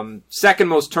 Second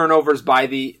most turnovers by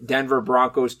the Denver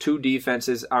Broncos, 2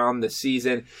 defenses on the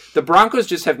season. The Broncos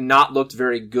just have not looked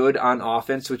very good on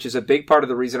offense, which is a big part of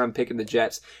the reason I'm picking the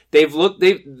Jets.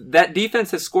 That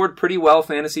defense has scored pretty well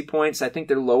fantasy points. I think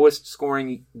their lowest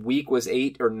scoring week was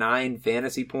 8 or 9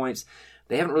 fantasy points.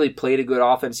 They haven't really played a good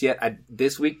offense yet.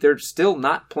 This week, they're still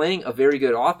not playing a very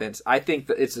good offense. I think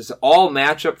that it's an all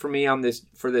matchup for me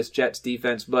for this Jets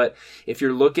defense. But if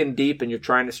you're looking deep and you're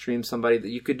trying to stream somebody, that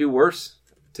you could do worse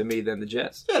to me than the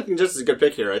Jets. Yeah, I think Jets is a good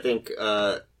pick here. I think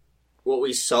what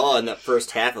we saw in that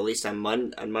first half, at least on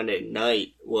Monday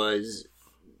night, was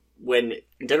when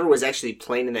Denver was actually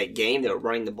playing in that game, they were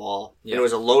running the ball. Yeah. And it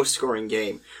was a low-scoring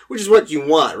game, which is what you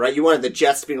want, right? You wanted the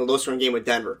Jets to be in a low-scoring game with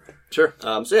Denver. Sure.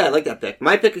 So yeah, I like that pick.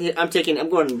 My pick, I'm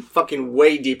going fucking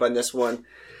way deep on this one.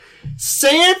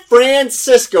 San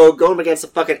Francisco going against the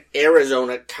fucking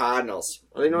Arizona Cardinals.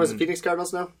 Are they known as the Phoenix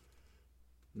Cardinals now?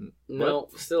 No,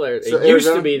 still Arizona. So It used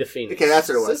Arizona? to be the Phoenix. Okay, that's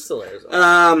what it was. It's still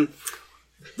Arizona.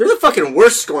 They're the fucking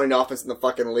worst scoring offense in the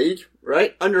fucking league,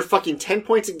 right? Under fucking 10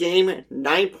 points a game,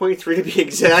 9.3 to be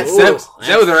exact. Is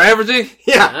that what they're averaging?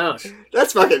 Yeah. Ouch.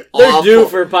 That's fucking They're awful. due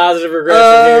for positive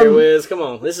regression here, Wiz. Come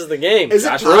on, this is the game. Is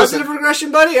it positive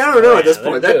regression, buddy? I don't know at this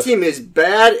point. they're That due. team is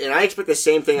bad, and I expect the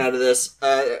same thing out of this.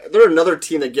 They're another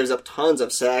team that gives up tons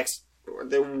of sacks.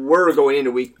 They were going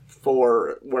into week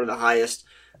 4, one of the highest.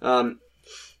 I'm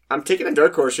taking a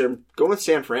dark horse here. I'm going with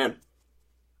San Fran.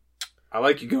 I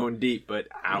like you going deep, but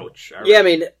ouch. Yeah, I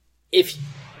mean, if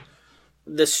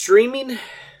the streaming,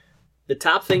 the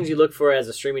top things you look for as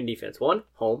a streaming defense: 1,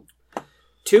 home;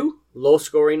 2, low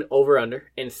scoring over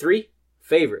under; and 3,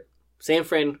 favorite. San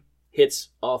Fran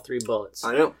hits all 3 bullets.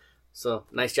 I know. So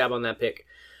nice job on that pick.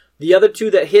 The other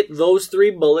 2 that hit those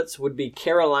 3 bullets would be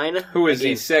Carolina, who is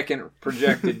the second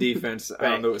projected defense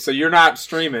on the. So you're not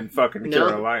streaming fucking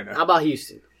Carolina. How about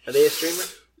Houston? Are they a streamer?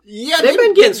 Yeah, they've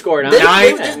been getting scored on.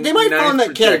 They might fall in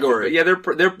that category. Yeah,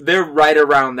 they're right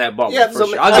around that bubble. Yeah, for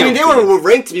sure. they were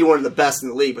ranked to be one of the best in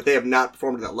the league, but they have not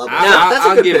performed at that level.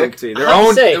 I'll give it to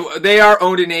you. They are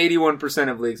owned in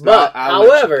 81% of leagues. But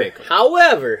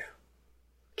however,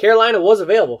 Carolina was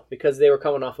available because they were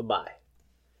coming off a bye.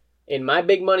 In my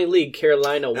big money league,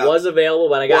 Carolina was available,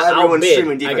 but I got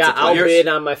outbid. I got outbid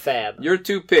on my fab. Your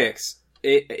 2 picks.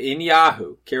 In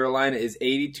Yahoo, Carolina is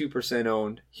 82%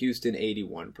 owned, Houston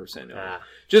 81% owned.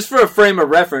 Just for a frame of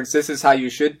reference, this is how you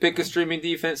should pick a streaming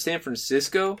defense. San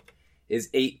Francisco is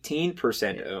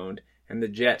 18% owned, and the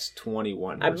Jets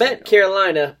 21%. I bet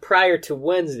Carolina prior to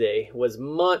Wednesday was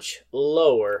much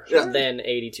lower than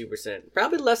 82%.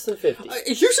 Probably less than 50.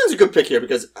 Houston's a good pick here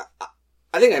because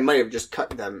I think I might have just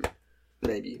cut them,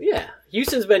 maybe. Yeah,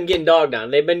 Houston's been getting dogged on.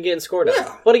 They've been getting scored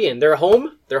on. But again, their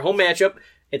home matchup.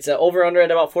 It's an over-under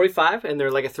at about 45, and they're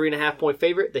like a 3.5-point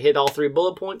favorite. They hit all 3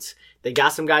 bullet points. They got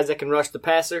some guys that can rush the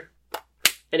passer.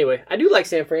 Anyway, I do like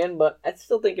San Fran, but I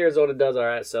still think Arizona does all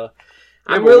right. So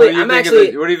what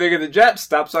do you think of the Jets?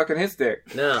 Stop sucking his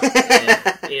dick. No,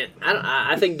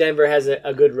 I think Denver has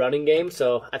a good running game,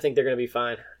 so I think they're going to be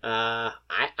fine.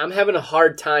 I'm having a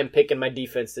hard time picking my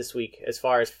defense this week as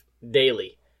far as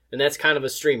daily, and that's kind of a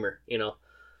streamer, you know.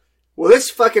 Well, this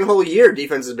fucking whole year,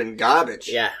 defense has been garbage.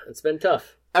 Yeah, it's been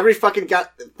tough. Every fucking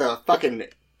got the fucking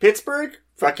Pittsburgh,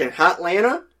 fucking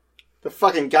Atlanta, the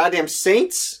fucking goddamn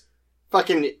Saints,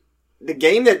 fucking the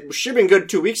game that should have been good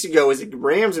 2 weeks ago is the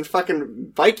Rams and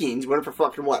fucking Vikings went for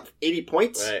fucking 80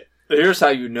 points. Right. Here's how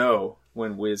you know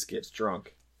when Wiz gets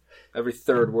drunk. Every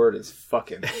third word is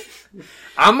fucking.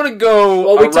 I'm gonna go.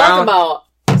 Well, we talked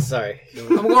about. Sorry, I'm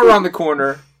gonna go around the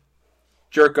corner.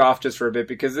 Jerk off just for a bit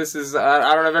because this is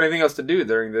I don't have anything else to do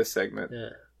during this segment.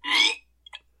 Yeah.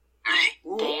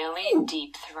 Daily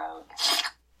deep throat.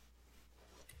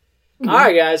 All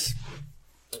right, guys.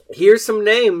 Here's some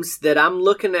names that I'm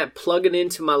looking at plugging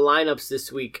into my lineups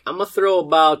this week. I'm gonna throw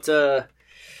about. I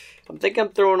think I'm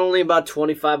throwing only about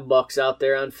 $25 out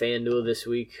there on FanDuel this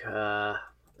week.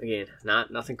 Again,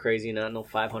 nothing crazy, not no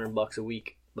 $500 a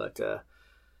week, but.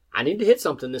 I need to hit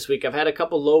something this week. I've had a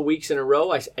couple low weeks in a row.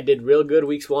 I did real good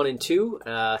weeks 1 and 2,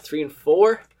 3 and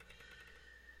 4.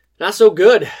 Not so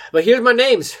good. But here's my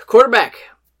names. Quarterback.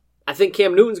 I think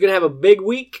Cam Newton's going to have a big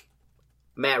week.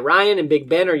 Matt Ryan and Big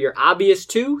Ben are your obvious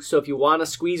two. So if you want to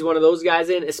squeeze one of those guys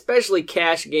in, especially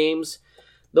cash games,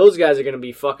 those guys are going to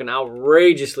be fucking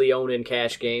outrageously owned in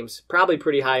cash games. Probably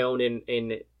pretty high owned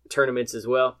in tournaments as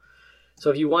well. So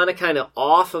if you want to kind of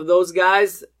off of those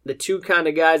guys, the two kind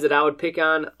of guys that I would pick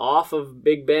on off of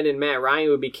Big Ben and Matt Ryan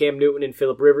would be Cam Newton and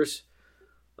Phillip Rivers.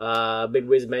 Big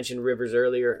Wiz mentioned Rivers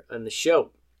earlier on the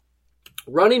show.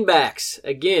 Running backs,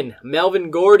 again, Melvin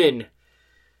Gordon.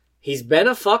 He's been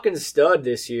a fucking stud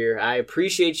this year. I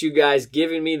appreciate you guys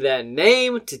giving me that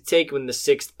name to take him in the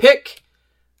 6th pick.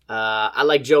 I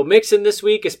like Joe Mixon this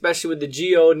week, especially with the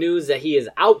Geo news that he is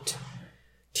out.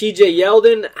 TJ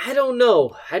Yeldon, I don't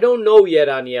know. I don't know yet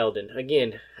on Yeldon.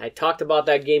 Again, I talked about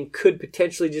that game could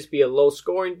potentially just be a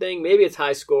low-scoring thing. Maybe it's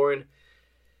high-scoring.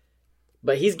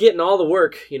 But he's getting all the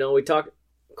work. You know, we talked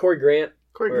Corey Grant.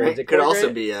 Corey Grant could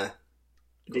also be a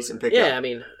decent pickup. Yeah, I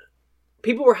mean,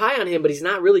 people were high on him, but he's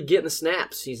not really getting the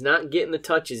snaps. He's not getting the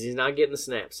touches. He's not getting the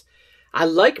snaps. I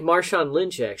like Marshawn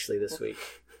Lynch, actually, this week.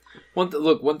 One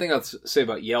thing I'll say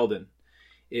about Yeldon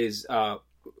is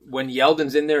when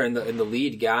Yeldon's in there and the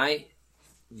lead guy,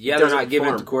 they're not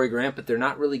giving it to Corey Grant, but they're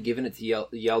not really giving it to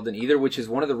Yeldon either, which is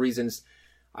one of the reasons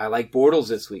I like Bortles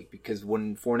this week, because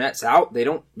when Fournette's out, they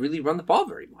don't really run the ball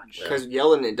very much. Because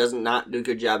Yeldon does not do a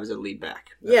good job as a lead back.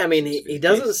 Yeah, I mean, he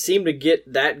doesn't seem to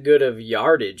get that good of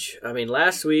yardage. I mean,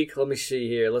 last week, let me see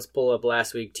here. Let's pull up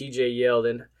last week. TJ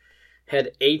Yeldon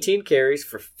had 18 carries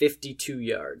for 52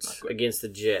 yards against the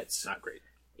Jets. Not great.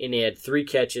 And he had 3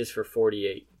 catches for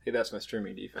 48. Hey, that's my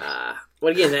streaming defense.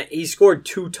 Well, again, he scored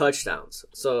 2 touchdowns.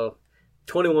 So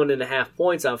 21.5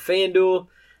 points on FanDuel.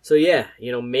 So, yeah,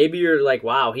 you know, maybe you're like,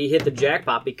 wow, he hit the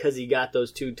jackpot because he got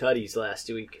those 2 tutties last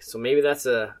week. So maybe that's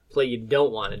a play you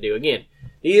don't want to do. Again,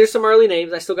 these are some early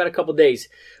names. I still got a couple days.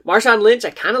 Marshawn Lynch,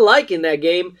 I kind of like in that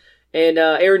game. And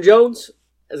Aaron Jones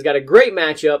has got a great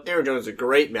matchup. Aaron Jones is a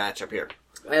great matchup here.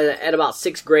 At about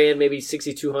 $6,000, maybe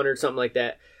 6,200, something like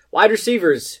that. Wide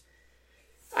receivers.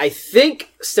 I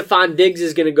think Stephon Diggs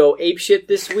is going to go apeshit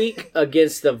this week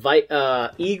against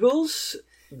the Eagles.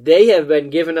 They have been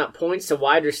giving up points to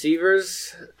wide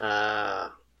receivers.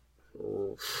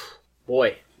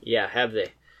 Boy, yeah, have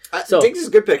they? So Diggs is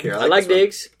a good pick here. I like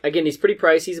Diggs. Again, he's pretty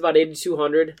pricey. He's about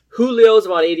 8,200. Julio's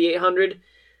about 8,800.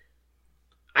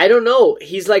 I don't know.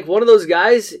 He's like one of those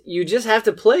guys you just have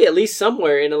to play at least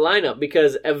somewhere in a lineup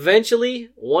because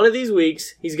eventually, one of these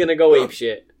weeks, he's going to go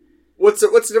apeshit. What's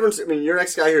the difference? I mean, your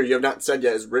next guy here you have not said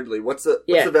yet is Ridley. What's the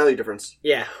value difference?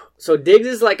 Yeah. So Diggs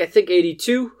is like, I think,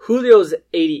 82. Julio's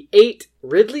 88.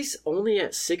 Ridley's only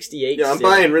at 68. Yeah, I'm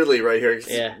buying Ridley right here.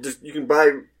 Yeah. You can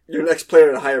buy your next player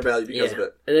at a higher value because of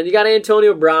it. And then you got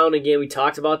Antonio Brown. Again, we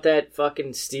talked about that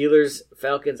fucking Steelers,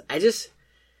 Falcons.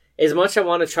 As much as I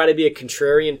want to try to be a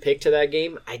contrarian pick to that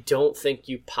game, I don't think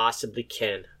you possibly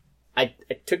can. I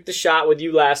took the shot with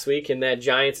you last week in that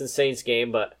Giants and Saints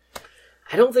game, but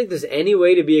I don't think there's any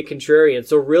way to be a contrarian.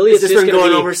 So really, is this one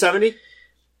going over 70?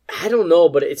 I don't know,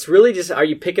 but it's really just, are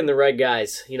you picking the right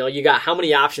guys? You know, you got how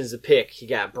many options to pick? You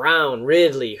got Brown,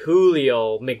 Ridley,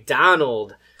 Julio,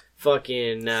 McDonald,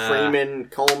 fucking Freeman,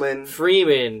 Coleman,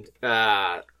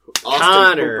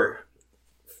 Connor,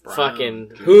 Brown, fucking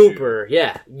Juju. Hooper.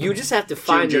 Yeah, you just have to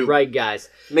find Juju. the right guys.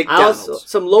 McDonald's.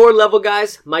 Some lower level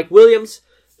guys: Mike Williams,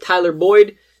 Tyler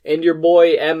Boyd, and your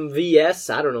boy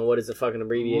MVS. I don't know what is the fucking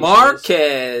abbreviation.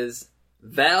 Marquez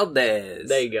Valdez.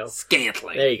 There you go.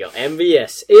 Scantling. There you go.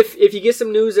 MVS. If you get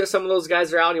some news that some of those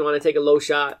guys are out and you want to take a low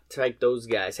shot, take those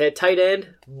guys. At tight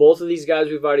end, both of these guys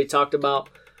we've already talked about,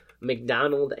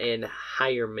 McDonald and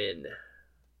Hireman.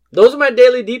 Those are my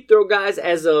daily deep throw guys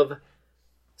as of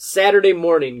Saturday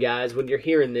morning, guys, when you're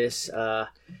hearing this.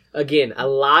 Again, a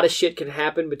lot of shit can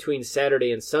happen between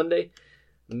Saturday and Sunday.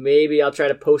 Maybe I'll try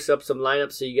to post up some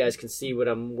lineups so you guys can see what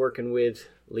I'm working with.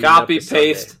 Copy,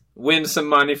 paste, win some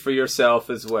money for yourself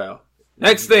as well.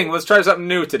 Next thing, let's try something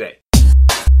new today.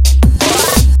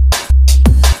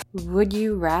 Would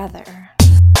you rather?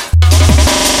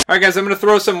 All right, guys, I'm going to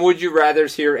throw some would you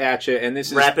rathers here at you, and this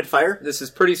is rapid fire. This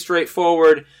is pretty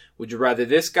straightforward. Would you rather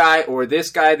this guy or this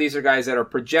guy? These are guys that are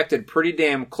projected pretty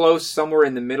damn close, somewhere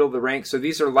in the middle of the ranks. So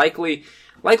these are likely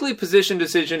position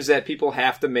decisions that people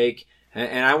have to make,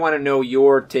 and I want to know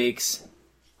your takes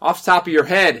off the top of your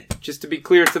head. Just to be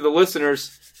clear to the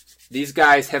listeners, these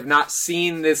guys have not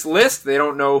seen this list. They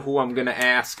don't know who I'm going to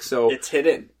ask. So it's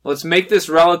hidden. Let's make this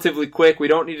relatively quick. We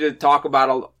don't need to talk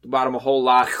about them a whole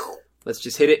lot. Let's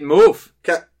just hit it and move.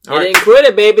 Okay. Hit it and quit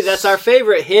it, baby. That's our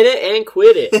favorite. Hit it and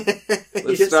quit it.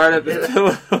 Let's start at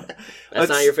the... That's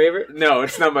not your favorite? No,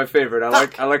 it's not my favorite.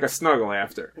 I like a snuggle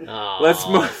after. Oh, let's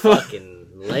move. Fucking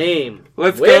lame.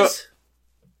 Let's Wiz?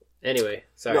 Anyway,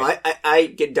 sorry. No, I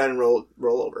get done and roll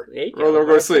over. There you Roll over,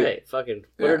 go to sleep. Hey, fucking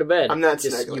put her to bed. I'm not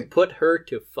Just snuggling. you put her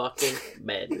to fucking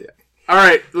bed. All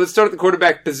right, let's start at the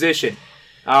quarterback position.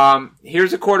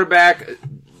 Here's a quarterback,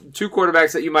 two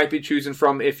quarterbacks that you might be choosing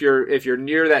from if you're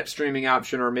near that streaming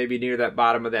option or maybe near that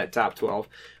bottom of that top 12.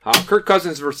 Kirk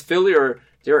Cousins versus Philly or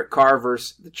Derek Carr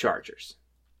versus the Chargers.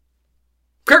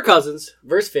 Kirk Cousins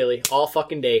versus Philly all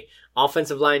fucking day.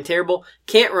 Offensive line terrible.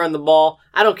 Can't run the ball.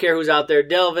 I don't care who's out there.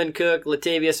 Delvin Cook,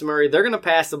 Latavius Murray. They're going to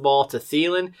pass the ball to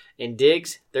Thielen and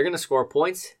Diggs. They're going to score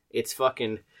points. It's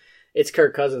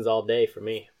Kirk Cousins all day for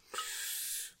me.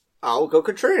 I'll go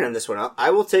contrarian on this one. I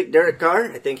will take Derek Carr.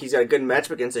 I think he's got a good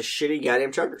matchup against a shitty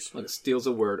goddamn Chargers. It steals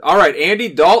a word. All right, Andy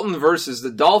Dalton versus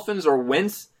the Dolphins or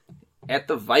Wentz at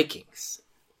the Vikings.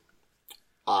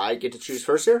 I get to choose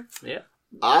first here. Yeah.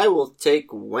 I will take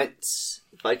Wentz.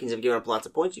 Vikings have given up lots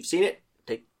of points. You've seen it.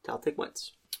 I'll take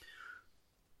Wentz.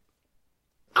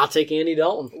 I'll take Andy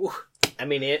Dalton. Ooh. I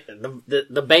mean,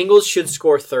 the Bengals should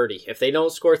score 30. If they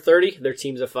don't score 30, their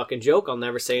team's a fucking joke. I'll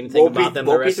never say anything about them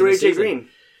the rest of the season. Green.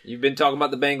 You've been talking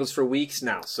about the Bengals for weeks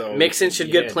now. So Mixon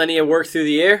should get plenty of work through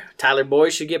the air. Tyler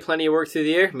Boyd should get plenty of work through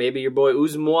the air. Maybe your boy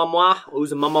who's your mama?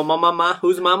 Who's your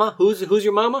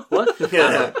mama? What?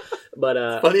 Yeah.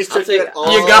 But Funniest trick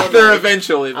you got there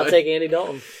eventually. I'll take Andy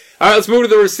Dalton. All right, let's move to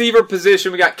the receiver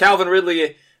position. We got Calvin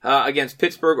Ridley against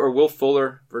Pittsburgh or Will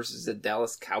Fuller versus the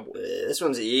Dallas Cowboys. This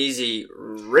one's easy.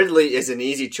 Ridley is an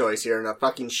easy choice here in a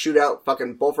fucking shootout.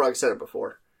 Fucking Bullfrog said it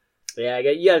before. Yeah,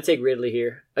 you got to take Ridley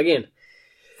here again.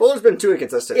 Fuller's been too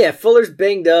inconsistent. Yeah, Fuller's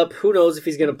banged up. Who knows if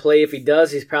he's going to play? If he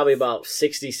does, he's probably about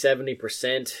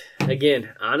 60-70%.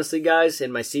 Again, honestly, guys,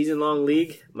 in my season-long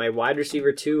league, my wide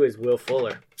receiver 2 is Will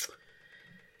Fuller.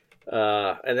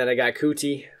 And then I got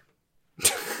Cootie.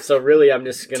 So really, I'm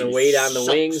just going to wait on the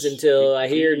wings until I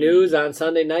hear news on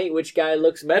Sunday night which guy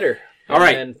looks better. All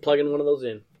right. And plugging one of those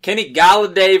in. Kenny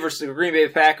Galladay versus the Green Bay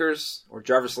Packers or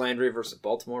Jarvis Landry versus the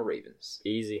Baltimore Ravens.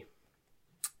 Easy.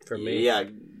 For me. Yeah,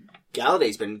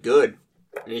 Galladay's been good.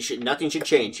 And nothing should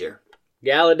change here.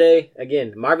 Galladay,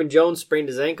 again, Marvin Jones sprained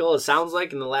his ankle, it sounds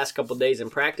like, in the last couple of days in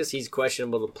practice. He's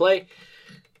questionable to play.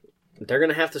 They're going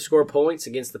to have to score points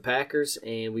against the Packers,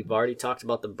 and we've already talked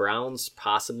about the Browns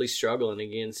possibly struggling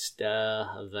against the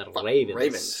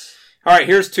Ravens. All right,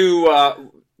 here's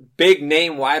two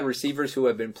big-name wide receivers who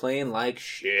have been playing like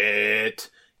shit.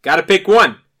 Got to pick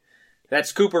one.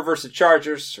 That's Cooper versus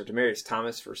Chargers or Demaryius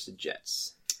Thomas versus the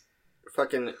Jets.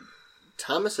 Fucking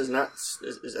Thomas is I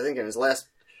think in his last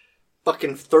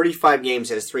fucking 35 games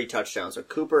has 3 touchdowns. So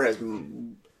Cooper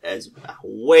has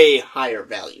way higher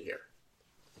value here.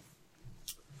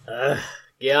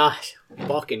 Gosh,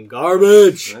 fucking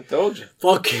garbage. I told you.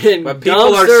 Fucking But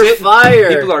dumpster fire.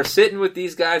 People are sitting with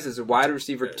these guys as a wide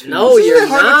receiver 2. No, you're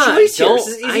not. This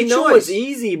is easy I know choice. it's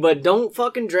easy, but don't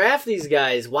fucking draft these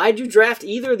guys. Why'd you draft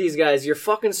either of these guys? You're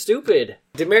fucking stupid.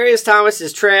 Demaryius Thomas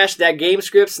is trash. That game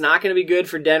script's not going to be good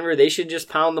for Denver. They should just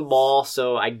pound the ball.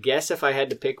 So I guess if I had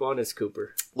to pick one, it's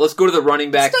Cooper. Let's go to the running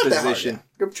back It's not that hard, position. yeah.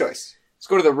 Good choice. Let's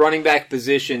go to the running back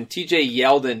position. TJ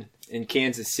Yeldon in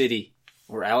Kansas City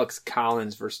or Alex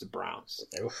Collins versus the Browns.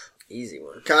 Oof, easy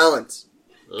one. Collins.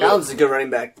 Collins is a good running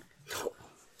back.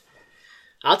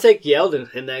 I'll take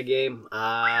Yeldon in that game.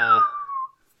 Collins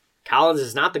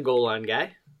is not the goal line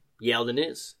guy. Yeldon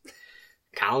is.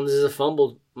 Collins is a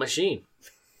fumble machine.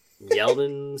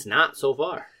 Yeldon's not so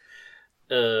far.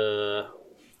 Yeah.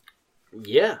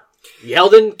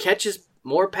 Yeldon catches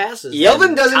more passes.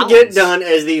 Yeldon doesn't get done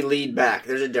as the lead back.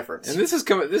 There's a difference. And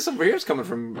this over here is coming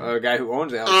from a guy who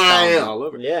owns Alex Collins all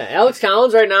over. Yeah, Alex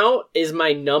Collins right now is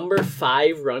my number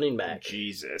 5 running back.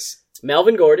 Jesus.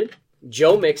 Melvin Gordon,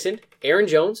 Joe Mixon, Aaron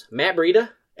Jones, Matt Breida.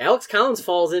 Alex Collins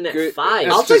falls in at 5.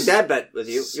 I'll take that bet with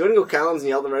you. You want to go Collins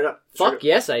and Yeldon right up? Fuck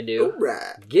yes, I do.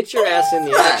 Right. Get your ass in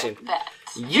the action.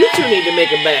 You two need to make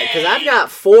a bet, because I've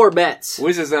got 4 bets.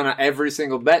 Wiz is on every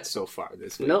single bet so far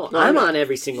this week. No, I'm on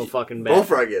every single fucking bet.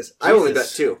 Bullfrog is. I only bet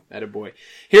 2. Attaboy.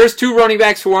 Here's 2 running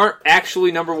backs who aren't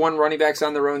actually number 1 running backs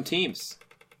on their own teams.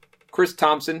 Chris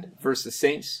Thompson versus the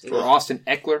Saints or Austin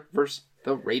Eckler versus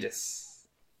the Raiders.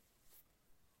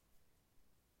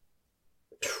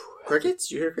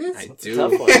 Crickets? You hear crickets? I do.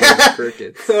 Tough one.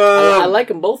 Crickets. I like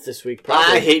them both this week,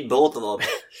 probably. I hate both of them.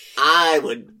 I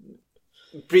would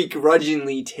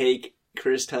begrudgingly take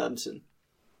Chris Thompson.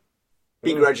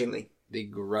 Begrudgingly.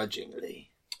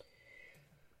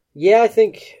 Yeah, I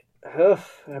think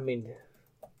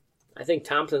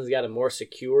Thompson's got a more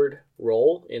secured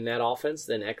role in that offense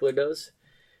than Eckler does.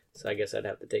 So I guess I'd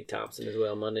have to take Thompson as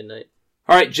well Monday night.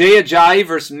 All right, Jay Ajayi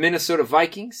versus Minnesota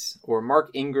Vikings or Mark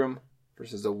Ingram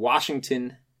versus the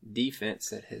Washington defense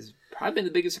that has probably been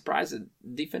the biggest surprise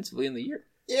defensively in the year.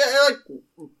 Yeah, I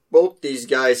like both these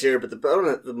guys here, but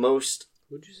the most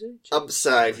What'd you say?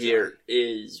 upside here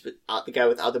is the guy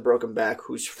without the broken back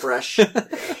who's fresh.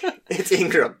 It's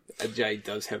Ingram. Ajayi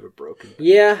does have a broken back.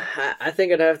 Yeah, I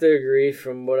think I'd have to agree.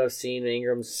 From what I've seen,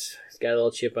 Ingram's got a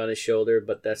little chip on his shoulder,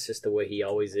 but that's just the way he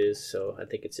always is. So I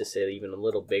think it's just even a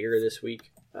little bigger this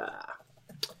week.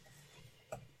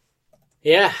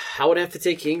 Yeah, I would have to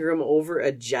take Ingram over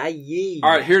Ajayi.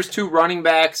 All right, here's 2 running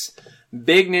backs,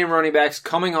 big name running backs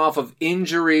coming off of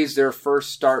injuries. Their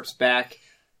first starts back.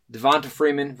 Devonta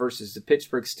Freeman versus the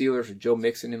Pittsburgh Steelers or Joe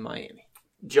Mixon in Miami.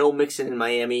 Joe Mixon in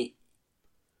Miami.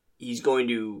 He's going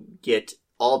to get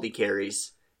all the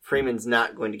carries. Freeman's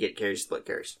not going to get split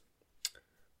carries.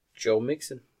 Joe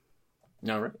Mixon.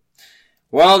 All right.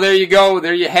 Well, there you go.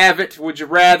 There you have it. Would you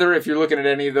rather, if you're looking at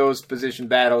any of those position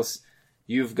battles,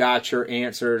 you've got your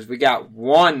answers. We got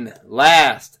one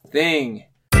last thing.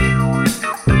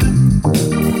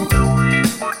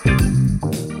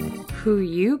 Who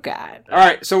you got? All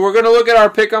right, so we're going to look at our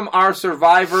pick'em, our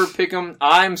survivor pick'em.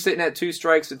 I'm sitting at 2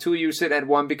 strikes. The 2 of you are sitting at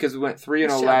 1 because we went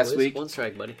 3-0 last week. 1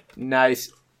 strike, buddy.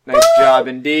 Nice job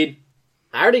indeed.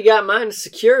 I already got mine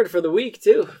secured for the week,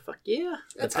 too. Fuck yeah.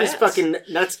 That's because fucking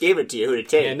Nuts gave it to you. Who to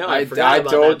take? Yeah, no, I forgot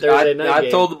about that Thursday night I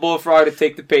game. told the Bullfrog to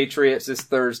take the Patriots this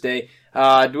Thursday.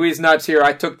 Dwee's Nuts here.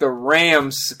 I took the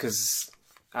Rams because,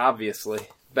 obviously,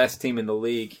 best team in the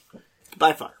league.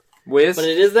 By far. Wiz? But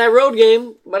it is that road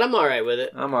game, but I'm all right with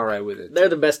it. I'm all right with it. They're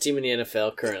the best team in the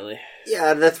NFL currently.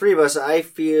 Yeah, the 3 of us, I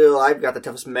feel I've got the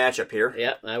toughest matchup here.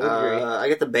 Yeah, I would agree. I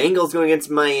got the Bengals going against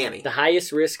Miami. The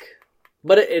highest risk,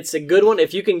 but it's a good one.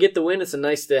 If you can get the win, it's a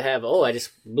nice to have. Oh, I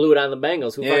just blew it on the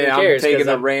Bengals. Who fucking cares? I'm taking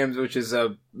the Rams, which is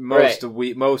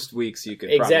most weeks you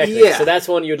could exactly. probably. Yeah. So that's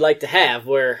one you'd like to have.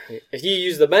 Where if you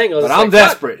use the Bengals, but I'm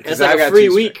desperate because it's like I got a free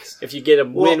 2 week strikes. if you get a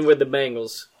win with the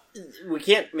Bengals. We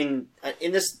can't, I mean,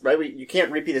 in this, right, you can't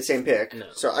repeat the same pick. No.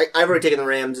 So I've already taken the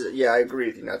Rams. Yeah, I agree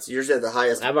with you. Nuts. Yours had the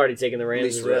highest. I've already taken the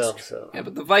Rams as well. risk. So. Yeah,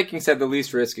 but the Vikings had the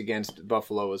least risk against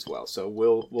Buffalo as well, so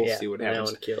we'll see what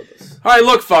happens. That one killed us. All right,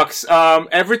 look, fucks.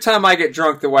 Every time I get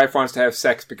drunk, the wife wants to have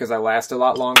sex because I last a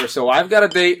lot longer. So I've got a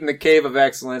date in the Cave of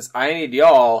Excellence. I need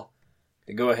y'all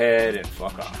to go ahead and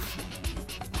fuck off.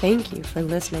 Thank you for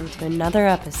listening to another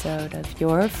episode of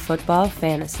Your Football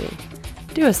Fantasy.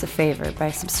 Do us a favor by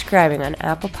subscribing on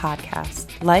Apple Podcasts,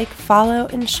 like, follow,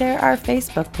 and share our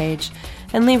Facebook page,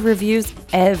 and leave reviews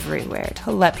everywhere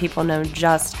to let people know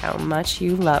just how much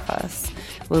you love us.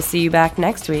 We'll see you back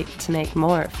next week to make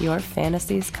more of your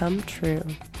fantasies come true.